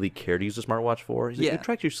really care to use a smartwatch for. He's like, Yeah. it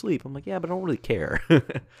tracks your sleep. I'm like, yeah, but I don't really care.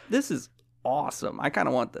 This is awesome. I kind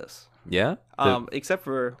of want this. Yeah. Except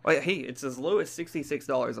for hey, it's as low as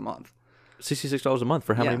 $66 a month. $66 a month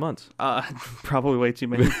for how many Yeah. months? Probably way too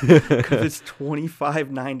many because it's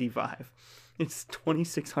 $25.95. It's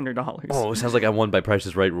 $2,600. Oh, it sounds like I won by Price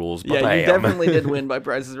is Right rules. yeah, you Bam. definitely did win by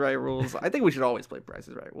Price is Right rules. I think we should always play Price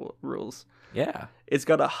is Right rules. Yeah. It's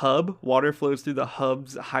got a hub. Water flows through the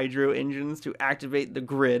hub's hydro engines to activate the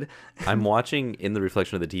grid. I'm watching in the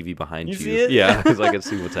reflection of the TV behind you. You see it? Yeah, because I can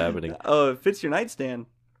see what's happening. Oh, it fits your nightstand.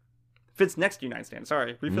 Fits next to your nightstand.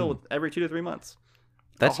 Sorry, refill with every 2 to 3 months.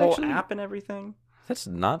 That's a whole actually app and everything. That's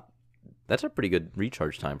a pretty good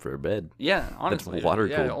recharge time for a bed. Yeah, honestly. water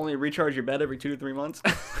Yeah, cooled. only recharge your bed every 2 to 3 months.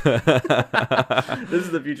 This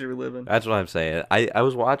is the future we live in. That's what I'm saying. I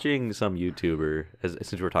was watching some YouTuber,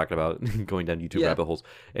 since we're talking about going down YouTube Yeah. rabbit holes,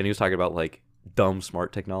 and he was talking about like dumb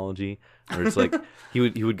smart technology, where it's like he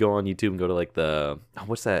would go on YouTube and go to like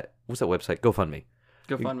what's that website? GoFundMe.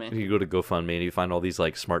 GoFundMe. You go to GoFundMe and you find all these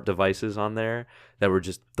like smart devices on there that were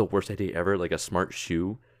just the worst idea ever, like a smart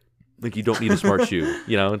shoe. Like you don't need a smart shoe,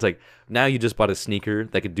 you know. It's like now you just bought a sneaker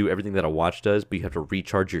that could do everything that a watch does, but you have to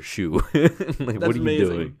recharge your shoe. Like That's what are you amazing.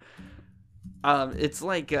 doing? It's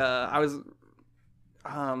like I was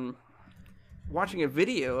watching a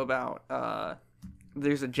video about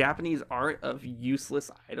there's a Japanese art of useless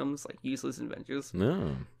items, like useless inventions.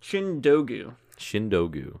 No, Shindogu.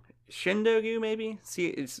 Shindogu. Maybe? See,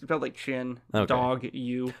 it's spelled like Shin, Okay. dog,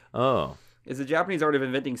 you. Oh, It's a Japanese art of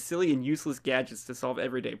inventing silly and useless gadgets to solve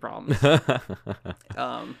everyday problems.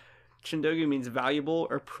 Shindogu means valuable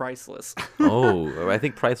or priceless. oh, I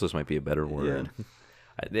think priceless might be a better word. Yeah.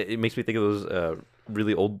 It makes me think of those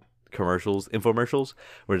really old infomercials,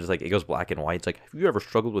 where it's like it goes black and white. It's like, have you ever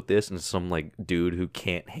struggled with this? And it's some like dude who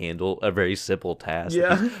can't handle a very simple task.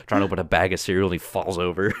 Yeah. He's trying to open a bag of cereal and he falls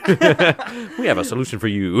over. We have a solution for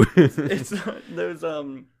you. It's those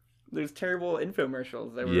those terrible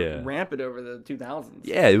infomercials that were Yeah. rampant over the 2000s.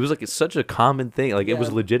 Yeah, it was like it's such a common thing. Like it was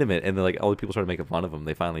Yeah. legitimate, and then like all the people started making fun of them.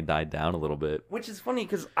 They finally died down a little bit. Which is funny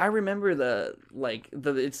because I remember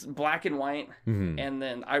it's black and white, and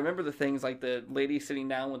then I remember the things like the lady sitting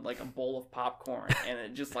down with like a bowl of popcorn and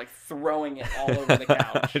it just like throwing it all over the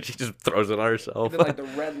couch. She just throws it on herself. And then like the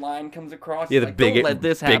red line comes across. Yeah, It's the like, big don't let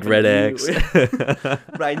this big happen red to X. you.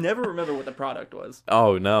 But I never remember what the product was.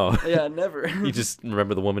 Oh no! Yeah, never. You just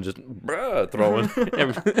remember the woman just throwing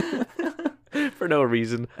for no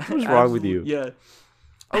reason. What's wrong with you? Yeah.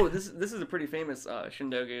 Oh, this is a pretty famous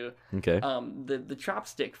Shindogu. Okay. The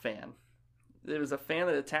chopstick fan. There was a fan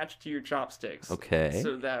that attached to your chopsticks. Okay.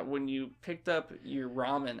 So that when you picked up your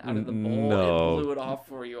ramen out of the bowl, No. it blew it off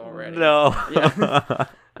for you already. No. Yeah.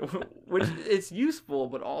 Which it's useful,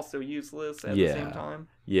 but also useless at the Yeah. same time.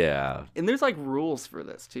 Yeah. And there's like rules for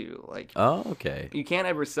this too. Like Oh, okay. you can't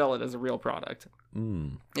ever sell it as a real product.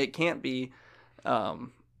 Mm. It can't be,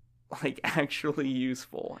 like actually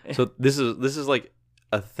useful. So this is like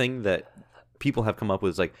a thing that people have come up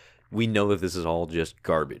with. Is like we know that this is all just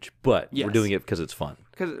garbage, but we're Yes. doing it because it's fun.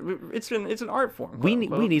 Because it's an art form. We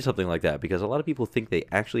need something like that because a lot of people think they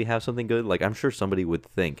actually have something good. Like I'm sure somebody would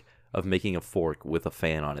think of making a fork with a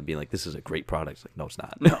fan on it, being like, "This is a great product." It's like, no, it's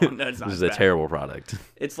not. No, it's not. This It's is a bad. terrible product.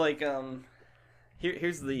 It's like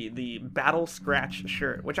here's the Battle Scratch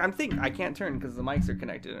shirt, which I can't turn because the mics are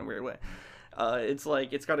connected in a weird way. It's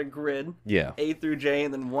like it's got a grid, Yeah. A through J,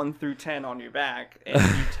 and then 1 through 10 on your back, and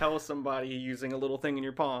you tell somebody using a little thing in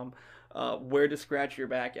your palm where to scratch your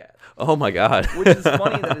back at. Oh my god. Which is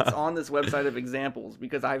funny that it's on this website of examples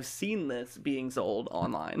because I've seen this being sold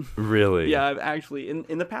online. Really? Yeah, I've actually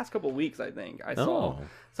in the past couple of weeks I think I saw Oh.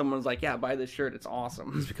 someone was like, "Yeah, buy this shirt. It's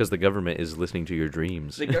awesome." It's because the government is listening to your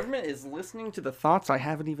dreams. The government is listening to the thoughts I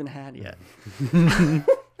haven't even had yet.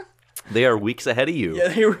 They are weeks ahead of you. Yeah,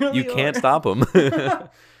 they really You can't are. stop them.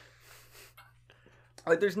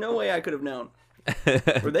 Like, there's no way I could have known,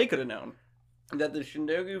 or they could have known, that the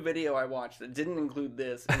Shindogu video I watched that didn't include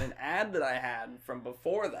this and an ad that I had from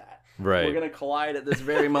before that Right. were gonna collide at this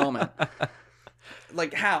very moment.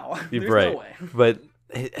 Like, how? There's right. no way. But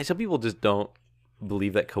some people just don't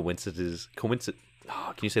believe that coincidences.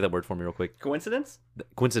 Oh, can you say that word for me real quick? Coincidence?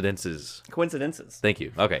 Coincidences. Coincidences. Thank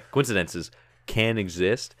you. Okay. Coincidences can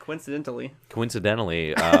exist. Coincidentally.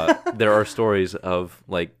 Coincidentally, there are stories of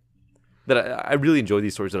like that. I really enjoy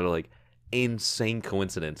these stories that are like insane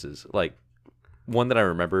coincidences. Like one that I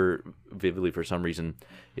remember vividly for some reason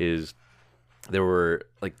is there were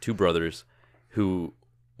like two brothers who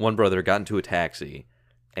one brother got into a taxi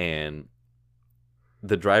and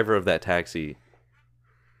the driver of that taxi.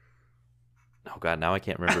 Oh God! Now I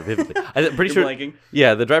can't remember vividly. I'm pretty You're sure. blanking.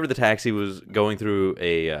 Yeah, the driver of the taxi was going through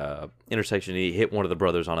a intersection. And he hit one of the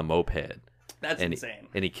brothers on a moped, That's and insane.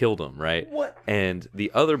 and he killed him. Right. What? And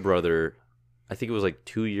the other brother, I think it was like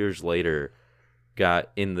 2 years later,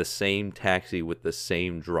 got in the same taxi with the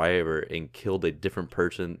same driver and killed a different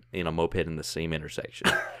person in a moped in the same intersection,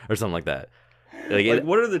 or something like that. Like,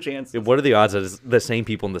 what are the chances? What are the odds that it's the same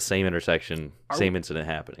people in the same intersection, same incident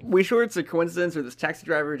happening? We sure it's a coincidence or this taxi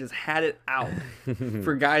driver just had it out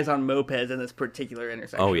for guys on mopeds in this particular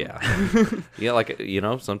intersection. Oh yeah, yeah. Like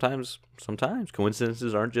sometimes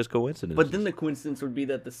coincidences aren't just coincidences. But then the coincidence would be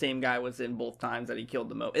that the same guy was in both times that he killed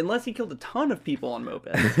the moped. Unless he killed a ton of people on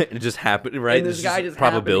mopeds. it just happened, right? And this It's guy just just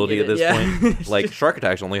happened to probability get at this it, yeah. point. It's Like just- shark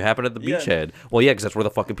attacks only happen at the Yeah. beachhead. Well, yeah, because that's where the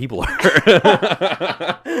fucking people are.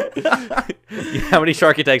 How many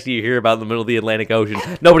shark attacks do you hear about in the middle of the Atlantic Ocean?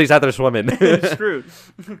 Nobody's out there swimming. It's screwed.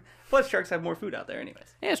 Plus, sharks have more food out there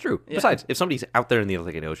anyways. Yeah, it's true. Besides, if somebody's out there in the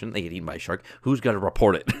Atlantic Ocean, they get eaten by a shark, who's going to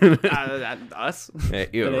report it? Us? Yeah,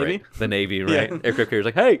 you're The right. Navy? The Navy, Yeah. right? Aircraft carrier's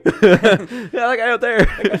like, hey, yeah, that guy out there.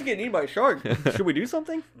 That guy's getting eaten by a shark. Should we do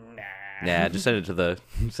something? Nah. Nah, just send it to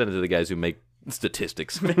the guys who make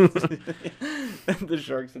statistics. The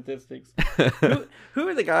shark statistics. Who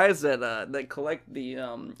are the guys that collect the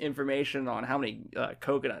information on how many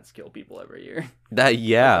coconuts kill people every year? That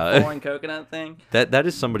The falling coconut thing. that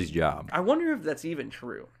is somebody's job. I wonder if that's even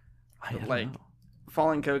true. I don't Like know.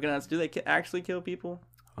 falling coconuts, do they actually kill people?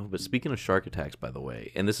 Oh, but speaking of shark attacks, by the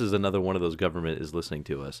way, and this is another one of those government is listening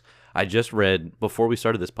to us. I just read before we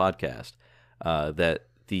started this podcast that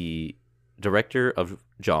the director of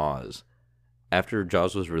Jaws, after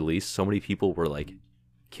Jaws was released, so many people were like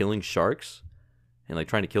killing sharks and like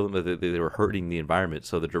trying to kill them. They were hurting the environment.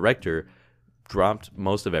 So the director dropped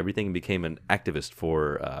most of everything and became an activist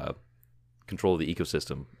for control of the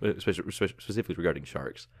ecosystem, specifically regarding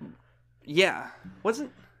sharks. Yeah, but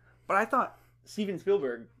I thought Steven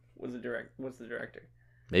Spielberg was the director.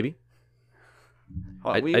 Maybe.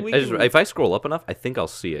 Hold on, If I scroll up enough, I think I'll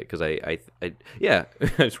see it because yeah,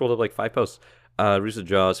 I scrolled up like 5 posts. Recent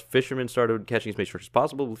Jaws, fishermen started catching as many sharks as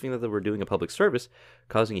possible, believing that they were doing a public service,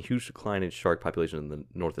 causing a huge decline in shark population in the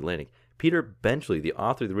North Atlantic. Peter Benchley, the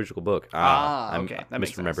author of the original book, okay, I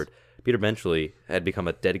misremembered. Peter Benchley had become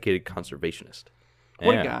a dedicated conservationist.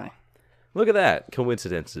 What a guy! Look at that.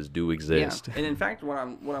 Coincidences do exist. Yeah. And in fact, what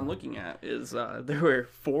I'm looking at is there were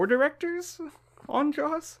 4 directors on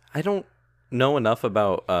Jaws. I don't know enough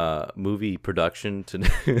about movie production to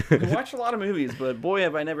I watch a lot of movies, but boy,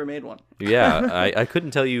 have I never made one. Yeah, I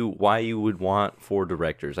couldn't tell you why you would want 4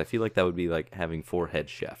 directors. I feel like that would be like having 4 head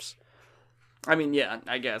chefs. I mean, yeah,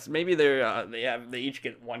 I guess maybe they each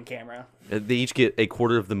get 1 camera. They each get a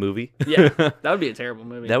quarter of the movie. Yeah, that would be a terrible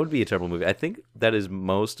movie. That would be a terrible movie. I think that is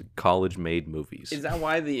most college-made movies. Is that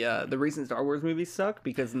why the recent Star Wars movies suck?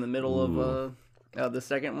 Because in the middle of the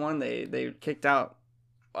second one, they kicked out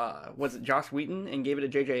was it Joss Whedon and gave it to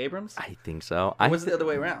J.J. Abrams? I think so. Or was it the other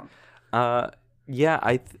way around? Yeah,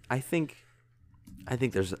 I think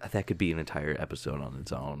that could be an entire episode on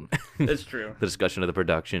its own. That's true. The discussion of the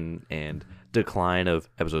production and decline of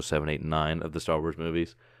episodes 7, 8, and 9 of the Star Wars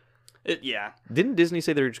movies. Yeah. Didn't Disney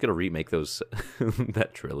say they were just gonna remake those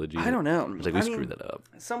that trilogy? I don't know. I was like, we screwed that up.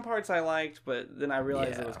 Some parts I liked, but then I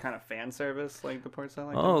realized it was kind of fan service, like the parts I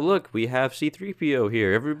liked. Oh, look, we have C-3PO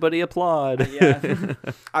here. Everybody applaud. Yeah.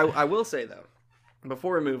 I will say though,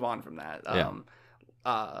 before we move on from that,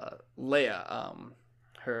 Leia,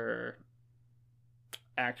 her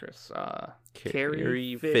actress,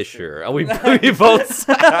 Carrie Fisher. Oh, we both.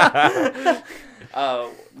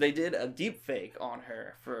 They did a deep fake on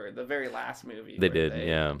her for the very last movie. They did,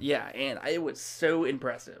 yeah. Yeah, and it was so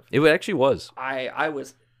impressive. It actually was. I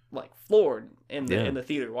was like floored in the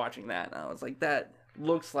theater watching that. And I was like, that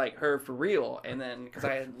looks like her for real. And then because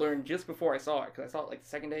I had learned just before I saw it, because I saw it like the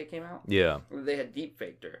second day it came out. Yeah, they had deep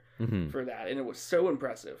faked her for that, and it was so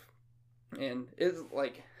impressive. And it's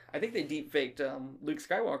like, I think they deep faked Luke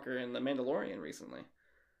Skywalker in The Mandalorian recently.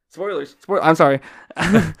 Spoilers. I'm sorry.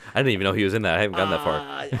 I didn't even know he was in that. I haven't gotten that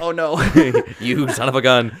far. Oh no! You son of a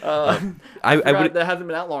gun! I that hasn't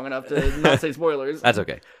been out long enough to not say spoilers. That's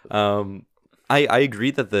okay. I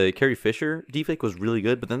agree that the Carrie Fisher deepfake was really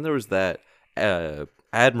good, but then there was that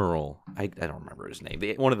Admiral. I don't remember his name.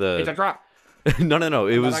 One of the. It's a drop. No.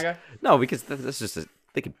 It was no, because that's just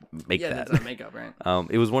they could make that. Yeah, that's makeup, right?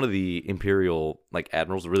 It was one of the Imperial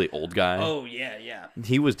admirals, a really old guy. Oh yeah.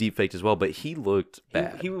 He was deepfaked as well, but he looked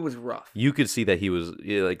bad. He was rough. You could see that he was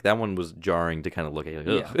that one was jarring to kind of look at.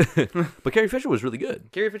 Yeah. But Carrie Fisher was really good.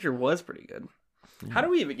 Carrie Fisher was pretty good. How do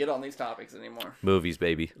we even get on these topics anymore? Movies,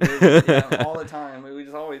 baby. Yeah, all the time. We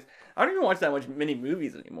just always. I don't even watch that many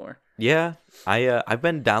movies anymore. Yeah, I've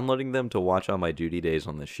been downloading them to watch on my duty days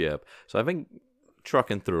on the ship, so I've been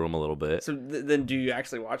trucking through them a little bit. So then, do you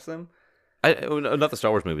actually watch them? Not the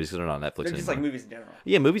Star Wars movies because they're not on Netflix. They're just anymore. like movies in general.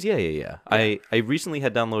 Yeah, movies. Yeah. I recently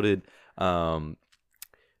had downloaded. Oh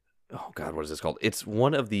God, what is this called? It's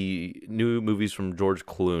one of the new movies from George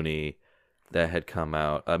Clooney that had come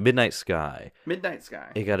out. Midnight Sky. Midnight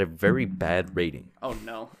Sky. It got a very bad rating. Oh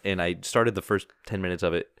no! And I started the first 10 minutes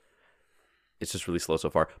of it. It's just really slow so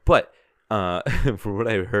far, but. For what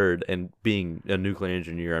I've heard, and being a nuclear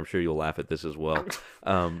engineer, I'm sure you'll laugh at this as well.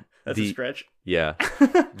 That's a stretch. Yeah.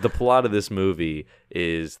 The plot of this movie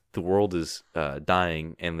is the world is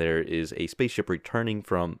dying, and there is a spaceship returning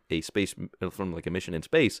from a mission in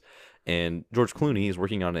space, and George Clooney is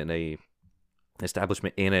working on an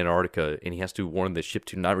establishment in Antarctica, and he has to warn the ship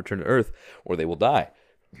to not return to Earth, or they will die.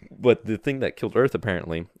 But the thing that killed Earth,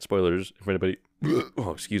 apparently, spoilers if anybody,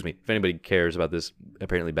 if anybody cares about this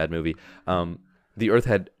apparently bad movie, the Earth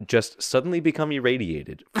had just suddenly become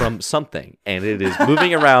irradiated from something, and it is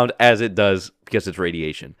moving around as it does because it's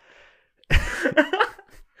radiation.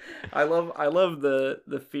 I love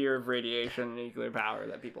the fear of radiation and nuclear power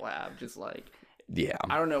that people have. Just like, yeah,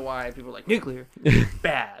 I don't know why people are like nuclear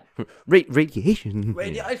bad radiation.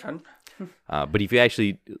 Radiation. But if you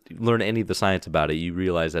actually learn any of the science about it, you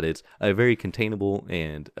realize that it's a very containable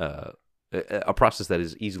and a process that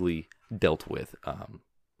is easily dealt with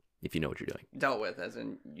if you know what you're doing. Dealt with, as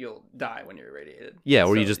in you'll die when you're irradiated. Yeah,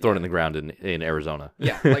 or you just throw it in the ground in Arizona.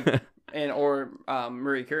 Yeah, like or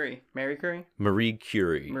Marie Curie. Marie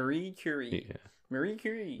Curie. Yeah. Marie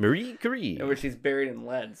Curie. Where she's buried in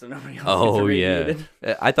lead, so nobody else gets irradiated.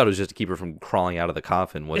 Yeah. I thought it was just to keep her from crawling out of the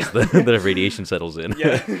coffin once the radiation settles in.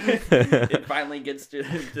 Yeah. It finally gets to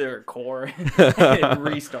her core and it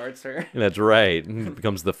restarts her. That's right. It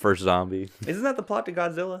becomes the first zombie. Isn't that the plot to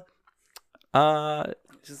Godzilla?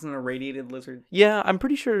 Just an irradiated lizard. Yeah, I'm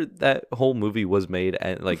pretty sure that whole movie was made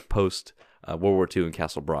at post World War II and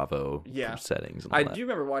Castle Bravo Yeah. settings. And all I that. do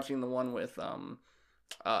remember watching the one with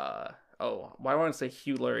why do I want to say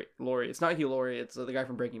Hugh Laurie? It's not Hugh Laurie. It's the guy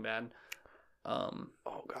from Breaking Bad. Oh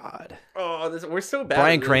God. We're so bad.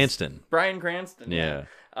 Bryan at this. Cranston. Bryan Cranston. Yeah.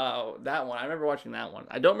 That one. I remember watching that one.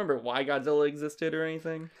 I don't remember why Godzilla existed or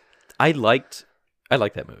anything. I liked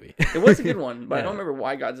that movie. It was a good one, but I Yeah. don't remember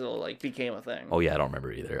why Godzilla like became a thing. Oh yeah, I don't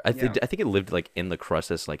remember either. I think it lived like in the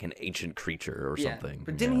crust as like an ancient creature or something.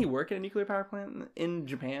 But didn't he work at a nuclear power plant in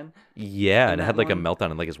Japan? Yeah, and it that had like a one?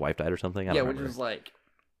 meltdown and like his wife died or something. I don't Which remember. was like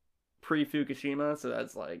pre-Fukushima, so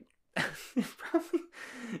that's like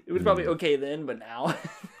it was probably okay then, but now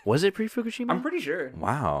Was it pre-Fukushima? I'm pretty sure.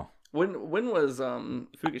 Wow. When was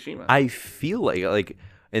Fukushima? I feel like,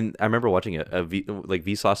 and I remember watching like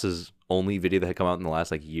Vsauce's only video that had come out in the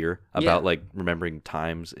last like year about like remembering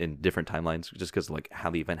times in different timelines, just because like how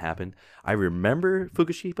the event happened. I remember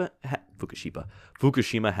Fukushima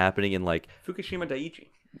happening in like Fukushima Daiichi.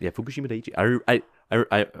 Fukushima Daiichi. I know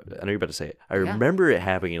you're about to say it. I remember it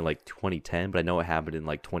happening in like 2010, but I know it happened in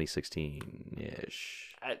like 2016 ish.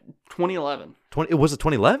 At 2011. It was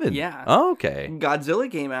 2011. Yeah. Oh, okay. Godzilla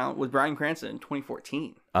came out with Bryan Cranston in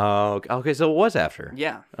 2014. Oh, okay. So it was after.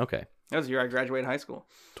 Yeah. Okay. That was the year I graduated high school.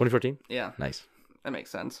 2014. Yeah. Nice. That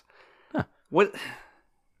makes sense. Huh. What?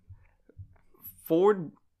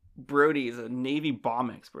 Ford Brody is a Navy bomb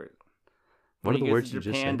expert. What are He the goes words to you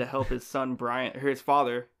just Japan said? to help his son Brian, or his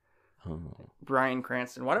father, Oh. Bryan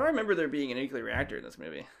Cranston. Why do I remember there being a nuclear reactor in this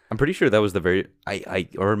movie? I'm pretty sure that was the very. I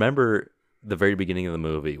remember the very beginning of the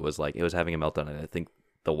movie was like it was having a meltdown, and I think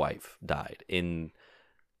the wife died in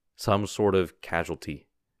some sort of casualty.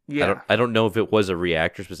 Yeah. I don't know if it was a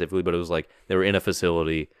reactor specifically, but it was like they were in a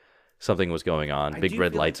facility. Something was going on. I Big do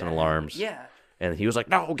red feel lights like and that. alarms. Yeah. And he was like,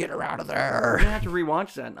 "No, get her out of We're there." gonna have to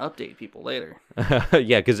rewatch that and update people later.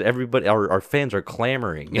 Yeah, because everybody, our fans are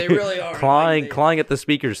clamoring. They really are. clawing at the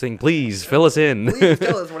speakers, saying, "Please fill us in." Please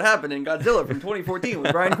tell us what happened in Godzilla from 2014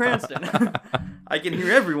 with Bryan Cranston. I can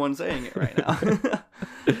hear everyone saying it right now.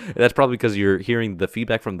 That's probably because you're hearing the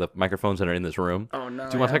feedback from the microphones that are in this room. Oh no!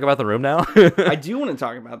 Do you want to talk about the room now? I do want to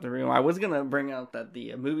talk about the room. I was gonna bring out that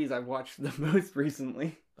the movies I've watched the most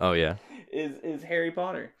recently Oh yeah. is Harry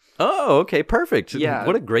Potter. Oh, okay, perfect. Yeah.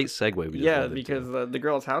 What a great segue we just Yeah, led into. because the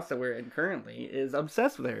girl's house that we're in currently is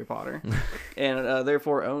obsessed with Harry Potter, and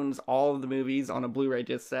therefore owns all of the movies on a Blu-ray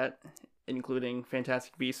disc set, including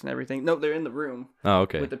Fantastic Beasts and everything. No, they're in the room Oh,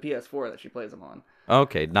 okay. with the PS4 that she plays them on.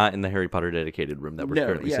 Okay, not in the Harry Potter dedicated room that we're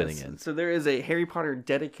currently sitting in. So there is a Harry Potter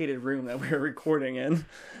dedicated room that we're recording in,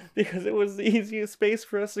 because it was the easiest space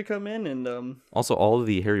for us to come in, and Also, all of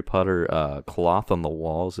the Harry Potter cloth on the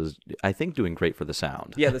walls is, I think, doing great for the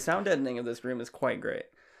sound. yeah, the sound editing of this room is quite great.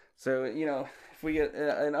 So if we get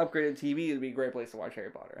an upgraded TV, it'd be a great place to watch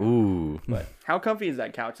Harry Potter. Ooh. But how comfy is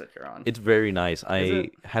that couch that you're on? It's very nice. I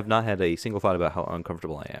it? have not had a single thought about how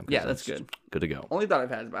uncomfortable I am. 'Cause Yeah, that's it's good. Good to go. Only thought I've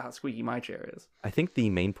had is about how squeaky my chair is. I think the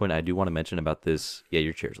main point I do want to mention about this, yeah,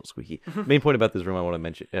 your chair's a little squeaky. Main point about this room I want to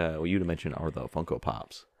mention, you to mention, are the Funko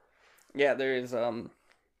Pops. Yeah, there is.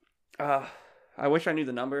 I wish I knew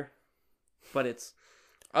the number, but it's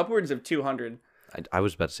upwards of 200. I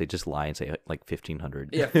was about to say just lie and say like 1,500.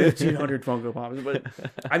 Yeah, 1,500 Funko Pops. But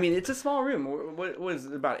I mean, it's a small room. What was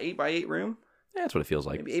it, about 8x8 room? Yeah, that's what it feels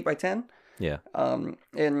like. Maybe 8x10. Yeah.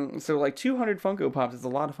 And so like 200 Funko Pops is a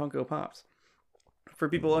lot of Funko Pops. For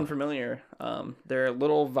people unfamiliar, they're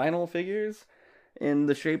little vinyl figures in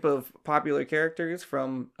the shape of popular characters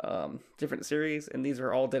from different series, and these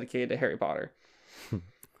are all dedicated to Harry Potter.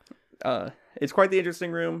 It's quite the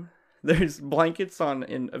interesting room. There's blankets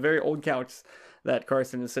in a very old couch that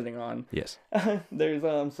Carson is sitting on. Yes. There's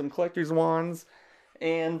some collector's wands,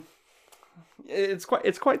 and it's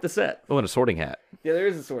quite the set. Oh, and a sorting hat. Yeah, there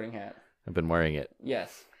is a sorting hat. I've been wearing it.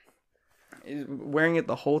 Yes. He's wearing it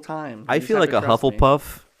the whole time. I You just feel have like to a trust me.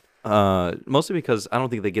 Hufflepuff, mostly because I don't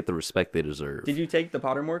think they get the respect they deserve. Did you take the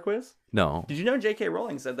Pottermore quiz? No. Did you know J.K.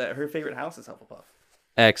 Rowling said that her favorite house is Hufflepuff?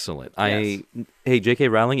 Excellent. Yes. Hey, J.K.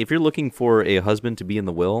 Rowling, if you're looking for a husband to be in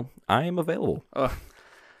the will, I am available.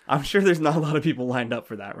 I'm sure there's not a lot of people lined up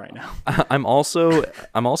for that right now. I'm also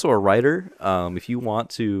a writer. If you want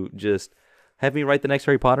to just have me write the next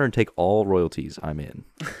Harry Potter and take all royalties, I'm in.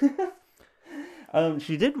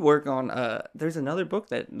 She did work on there's another book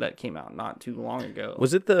that came out not too long ago.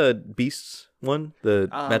 Was it the Beasts one? The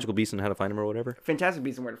Magical Beasts and How to Find Them or whatever? Fantastic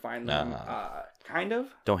Beasts and Where to Find Them. Kind of.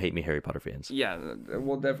 Don't hate me, Harry Potter fans. Yeah,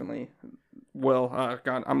 we'll definitely. Well,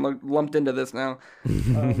 God, I'm lumped into this now.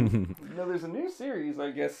 No, there's a new series.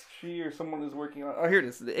 I guess she or someone is working on. Oh, here it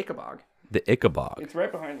is. The Ichabod. The Ichabod. It's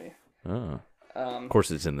right behind me. Oh. Of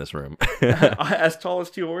course, it's in this room. As tall as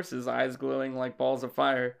two horses, eyes glowing like balls of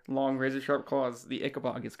fire, long razor-sharp claws, the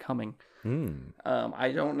Ichabod is coming.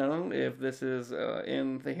 I don't know if this is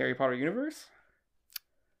in the Harry Potter universe,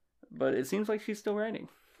 but it seems like she's still writing.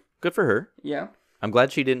 Good for her. Yeah. I'm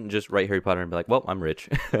glad she didn't just write Harry Potter and be like, well, I'm rich.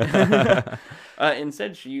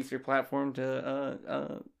 Instead, she used her platform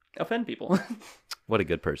to offend people. What a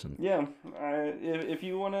good person. Yeah. If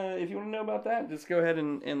you wanna know about that, just go ahead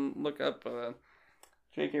and look up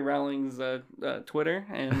J.K. Rowling's Twitter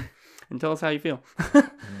and tell us how you feel.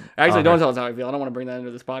 Actually, don't tell us how I feel. I don't want to bring that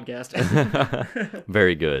into this podcast.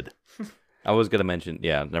 Very good. I was gonna mention.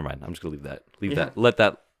 Yeah, never mind. I'm just gonna leave that. That. Let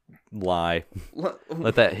that lie.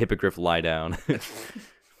 Let that hippogriff lie down.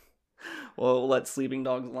 Well, we'll let sleeping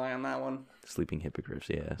dogs lie on that one. Sleeping hippogriffs,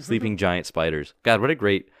 yeah. Sleeping giant spiders. God, what a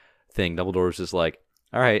great thing. Dumbledore was just like,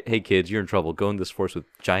 all right, hey kids, you're in trouble. Go in this forest with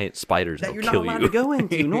giant spiders. That They'll you're kill not allowed you. to go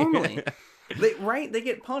into normally. They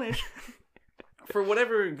get punished for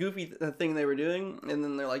whatever goofy thing they were doing, and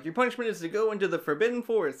then they're like, your punishment is to go into the forbidden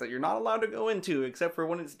forest that you're not allowed to go into except for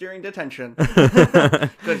when it's during detention,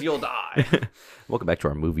 because you'll die. Welcome back to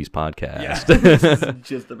our movies podcast. Yeah, this is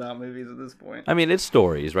just about movies at this point. I mean, it's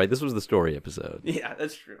stories, right? This was the story episode. Yeah,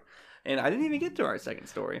 that's true. And I didn't even get to our second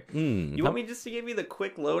story. You want me just to give you the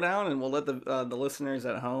quick lowdown, and we'll let the listeners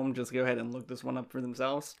at home just go ahead and look this one up for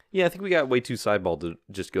themselves? Yeah, I think we got way too sideballed to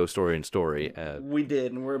just go story and story. We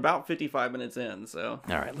did, and we're about 55 minutes in, so...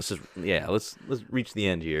 All right, let's reach the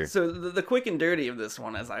end here. So the quick and dirty of this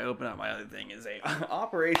one, as I open up my other thing, is a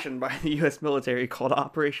operation by the U.S. military called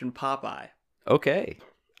Operation Popeye. Okay.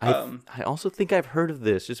 I also think I've heard of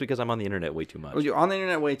this, just because I'm on the internet way too much. Well, you're on the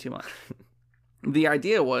internet way too much. The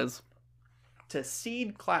idea was to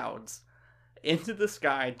seed clouds into the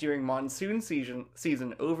sky during monsoon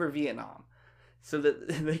season over Vietnam so that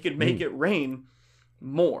they could make it rain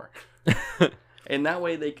more. And that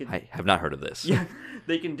way they could... I have not heard of this. Yeah,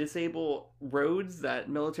 they can disable roads that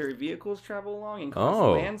military vehicles travel along and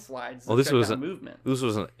cause landslides to shut down movement. This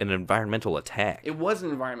was an environmental attack. It was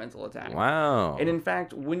an environmental attack. Wow. And in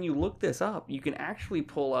fact, when you look this up, you can actually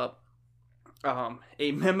pull up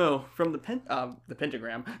a memo from the pentagram. The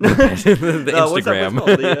Instagram.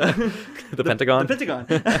 The Pentagon? The Pentagon.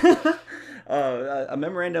 A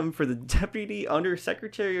memorandum for the Deputy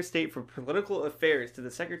Undersecretary of State for Political Affairs to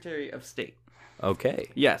the Secretary of State.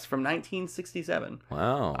 Okay. Yes, from 1967.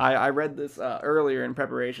 Wow. I read this earlier in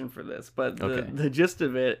preparation for this, but the gist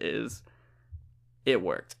of it is it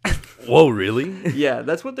worked. Whoa, really? Yeah,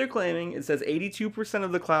 that's what they're claiming. It says 82%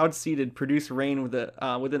 of the clouds seeded produce rain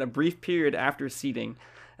within a brief period after seeding,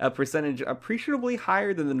 a percentage appreciably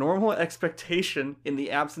higher than the normal expectation in the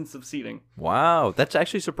absence of seeding. Wow, that's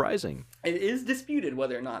actually surprising. It is disputed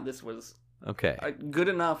whether or not this was good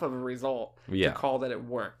enough of a result to call that it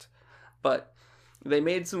worked. But they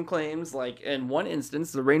made some claims, like in one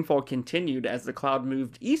instance, the rainfall continued as the cloud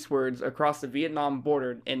moved eastwards across the Vietnam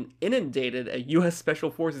border and inundated a U.S.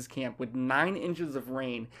 Special Forces camp with 9 inches of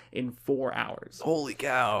rain in 4 hours. Holy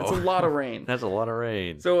cow. That's a lot of rain. That's a lot of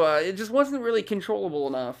rain. So it just wasn't really controllable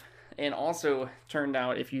enough. And also turned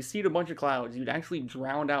out if you seed a bunch of clouds, you'd actually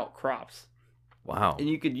drown out crops. Wow. And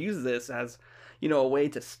you could use this as, a way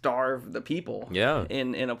to starve the people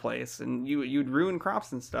in a place. And you'd ruin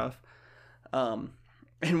crops and stuff.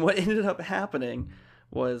 And what ended up happening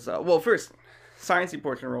was, first, sciencey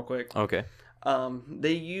portion real quick. Okay.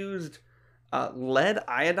 They used lead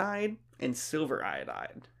iodide and silver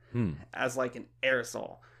iodide as like an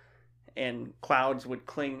aerosol. And clouds would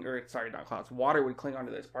water would cling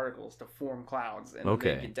onto those particles to form clouds. And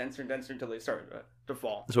they'd get denser and denser until they started to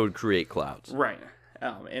fall. So it would create clouds. Right.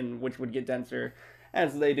 And which would get denser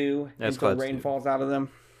as they do until rain falls out of them.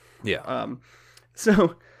 Yeah.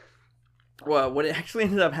 Well, what actually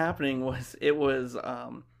ended up happening was it was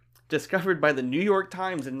discovered by the New York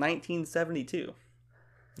Times in 1972.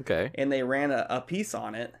 Okay. And they ran a piece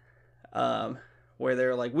on it where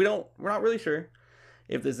they're like, we're not really sure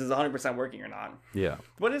if this is 100% working or not. Yeah.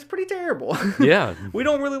 But it's pretty terrible. Yeah. We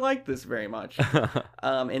don't really like this very much.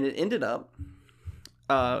 And it ended up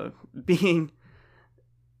being...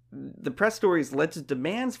 The press stories led to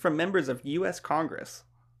demands from members of U.S. Congress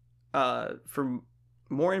for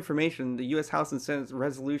more information. The U.S. House and Senate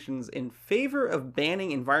resolutions in favor of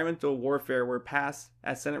banning environmental warfare were passed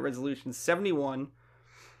as Senate Resolution 71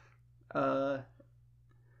 in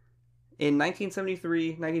 1973,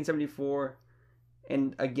 1974,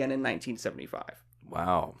 and again in 1975.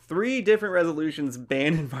 Wow. 3 different resolutions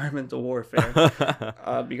ban environmental warfare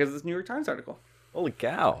because of this New York Times article. Holy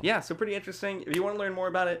cow. Yeah, so pretty interesting. If you want to learn more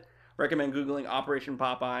about it, recommend Googling Operation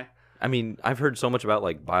Popeye. I mean, I've heard so much about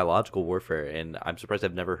like biological warfare, and I'm surprised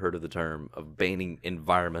I've never heard of the term of banning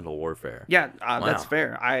environmental warfare. Yeah, Wow. that's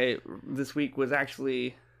fair. I this week was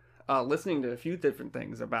actually listening to a few different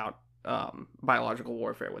things about biological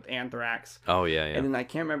warfare with anthrax. Oh yeah, yeah. And then I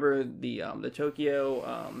can't remember the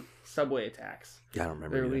Tokyo subway attacks. Yeah, I don't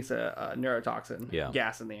remember. They either. release a neurotoxin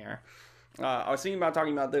gas in the air. I was thinking about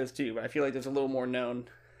talking about those too, but I feel like there's a little more known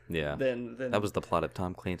Yeah. than That was the plot of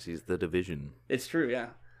Tom Clancy's The Division. It's true, yeah.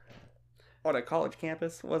 On a college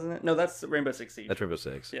campus, wasn't it? No, that's Rainbow Six Siege. That's Rainbow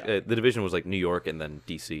Six. Yeah. The Division was like New York and then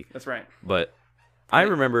DC. That's right. But I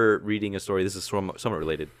remember reading a story, this is somewhat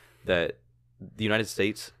related, that the United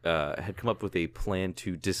States had come up with a plan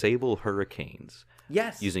to disable hurricanes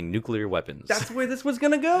Yes. using nuclear weapons. That's where this was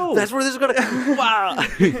going to go. That's where this is going to Wow.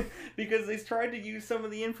 Because they tried to use some of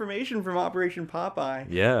the information from Operation Popeye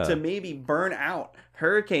Yeah. to maybe burn out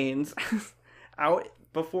hurricanes out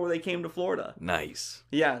before they came to Florida. Nice.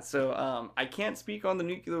 Yeah, so I can't speak on the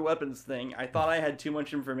nuclear weapons thing. I thought I had too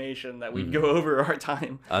much information that we'd go over our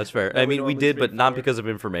time. That's fair. That I we mean, we normally did, but speak not for. because of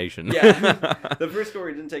information. Yeah, the first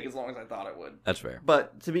story didn't take as long as I thought it would. That's fair.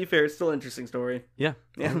 But to be fair, it's still an interesting story. Yeah.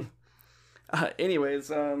 Yeah.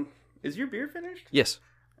 Anyways, is your beer finished? Yes.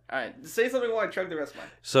 All right, say something while I chug the rest of mine.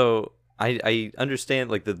 So I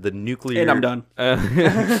understand like the nuclear. And I'm done.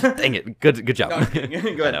 Dang it! Good job. No, I'm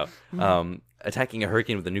kidding. Go ahead. I know. Attacking a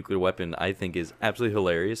hurricane with a nuclear weapon, I think, is absolutely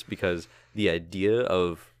hilarious because the idea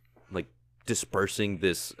of like dispersing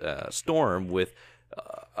this storm with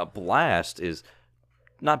a blast is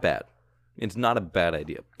not bad. It's not a bad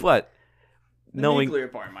idea, but The knowing nuclear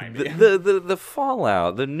part might be. the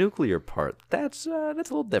fallout, the nuclear part, that's a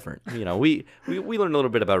little different. You know, we learned a little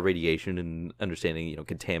bit about radiation and understanding,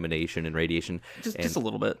 contamination and radiation. just a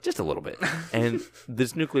little bit. Just a little bit. And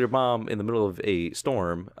this nuclear bomb in the middle of a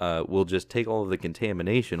storm will just take all of the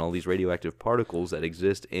contamination, all these radioactive particles that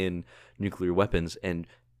exist in nuclear weapons, and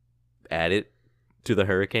add it to the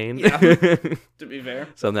hurricane. Yeah, to be fair.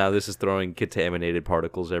 So now this is throwing contaminated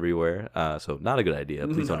particles everywhere. So not a good idea.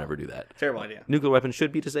 Please don't No. ever do that. Terrible idea. Nuclear weapons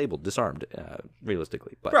should be disabled, disarmed,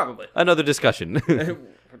 realistically. But Probably. another discussion.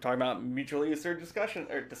 We're talking about mutually assured discussion.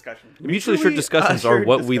 Mutually assured discussions are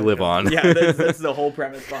what we live on. Yeah, that's the whole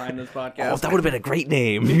premise behind this podcast. Oh, that would have been a great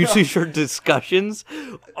name. Mutually assured discussions.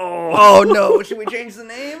 Oh no! Should we change the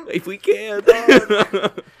name? If we can.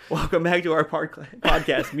 Welcome back to our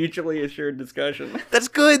podcast, Mutually Assured Discussion. That's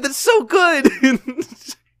good. That's so good.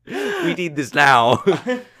 We need this now.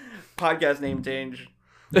 Podcast name change.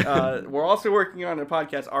 We're also working on a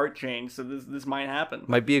podcast art change, so this might happen.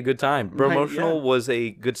 Might be a good time. Might, Promotional yeah. was a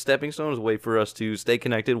good stepping stone. It was a way for us to stay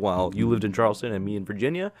connected while you lived in Charleston and me in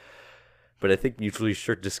Virginia. But I think mutually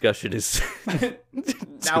assured discussion is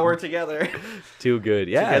Now we're together. too good.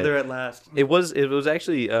 Yeah. Together at last. It was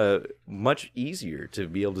actually much easier to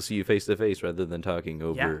be able to see you face to face rather than talking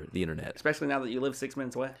over the internet. Especially now that you live 6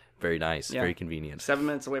 minutes away. Very nice, Yeah. very convenient. 7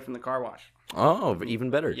 minutes away from the car wash. Oh, even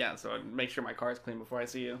better. Yeah, so I make sure my car is clean before I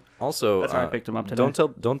see you. Also, That's how I picked him up today.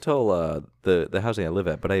 Don't tell the housing I live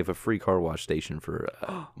at, but I have a free car wash station for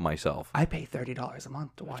myself. I pay $30 a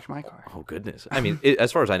month to wash my car. Oh goodness! I mean,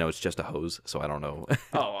 as far as I know, it's just a hose, so I don't know.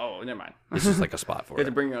 Oh, never mind. It's just like a spot for You have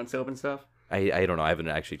to it. bring your own soap and stuff. I don't know. I haven't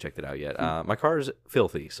actually checked it out yet. My car is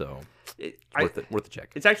filthy, so worth the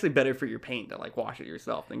check. It's actually better for your paint to like wash it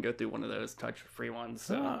yourself than go through one of those touch-free ones.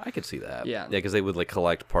 So. I could see that. Yeah. because they would like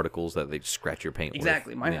collect particles that they'd scratch your paint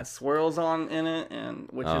Exactly. with. Mine Yeah. has swirls on in it, and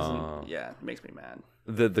which Oh. isn't. Yeah, it makes me mad.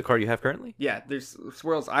 The car you have currently? Yeah, there's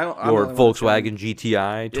swirls. I'm Your the only one that's Volkswagen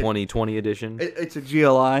GTI 2020 edition? It's a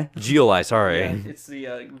GLI. GLI, sorry. Yeah, it's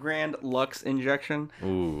the Grand Lux injection.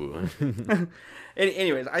 Ooh.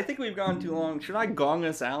 Anyways, I think we've gone too long. Should I gong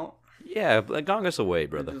us out? Yeah, gong us away,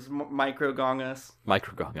 brother. Just micro gong us.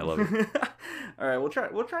 Micro gong, I love it. All right, we'll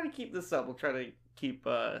try to keep this up. We'll try to keep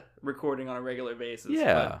recording on a regular basis.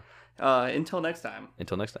 Yeah. But, until next time.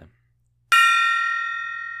 Until next time.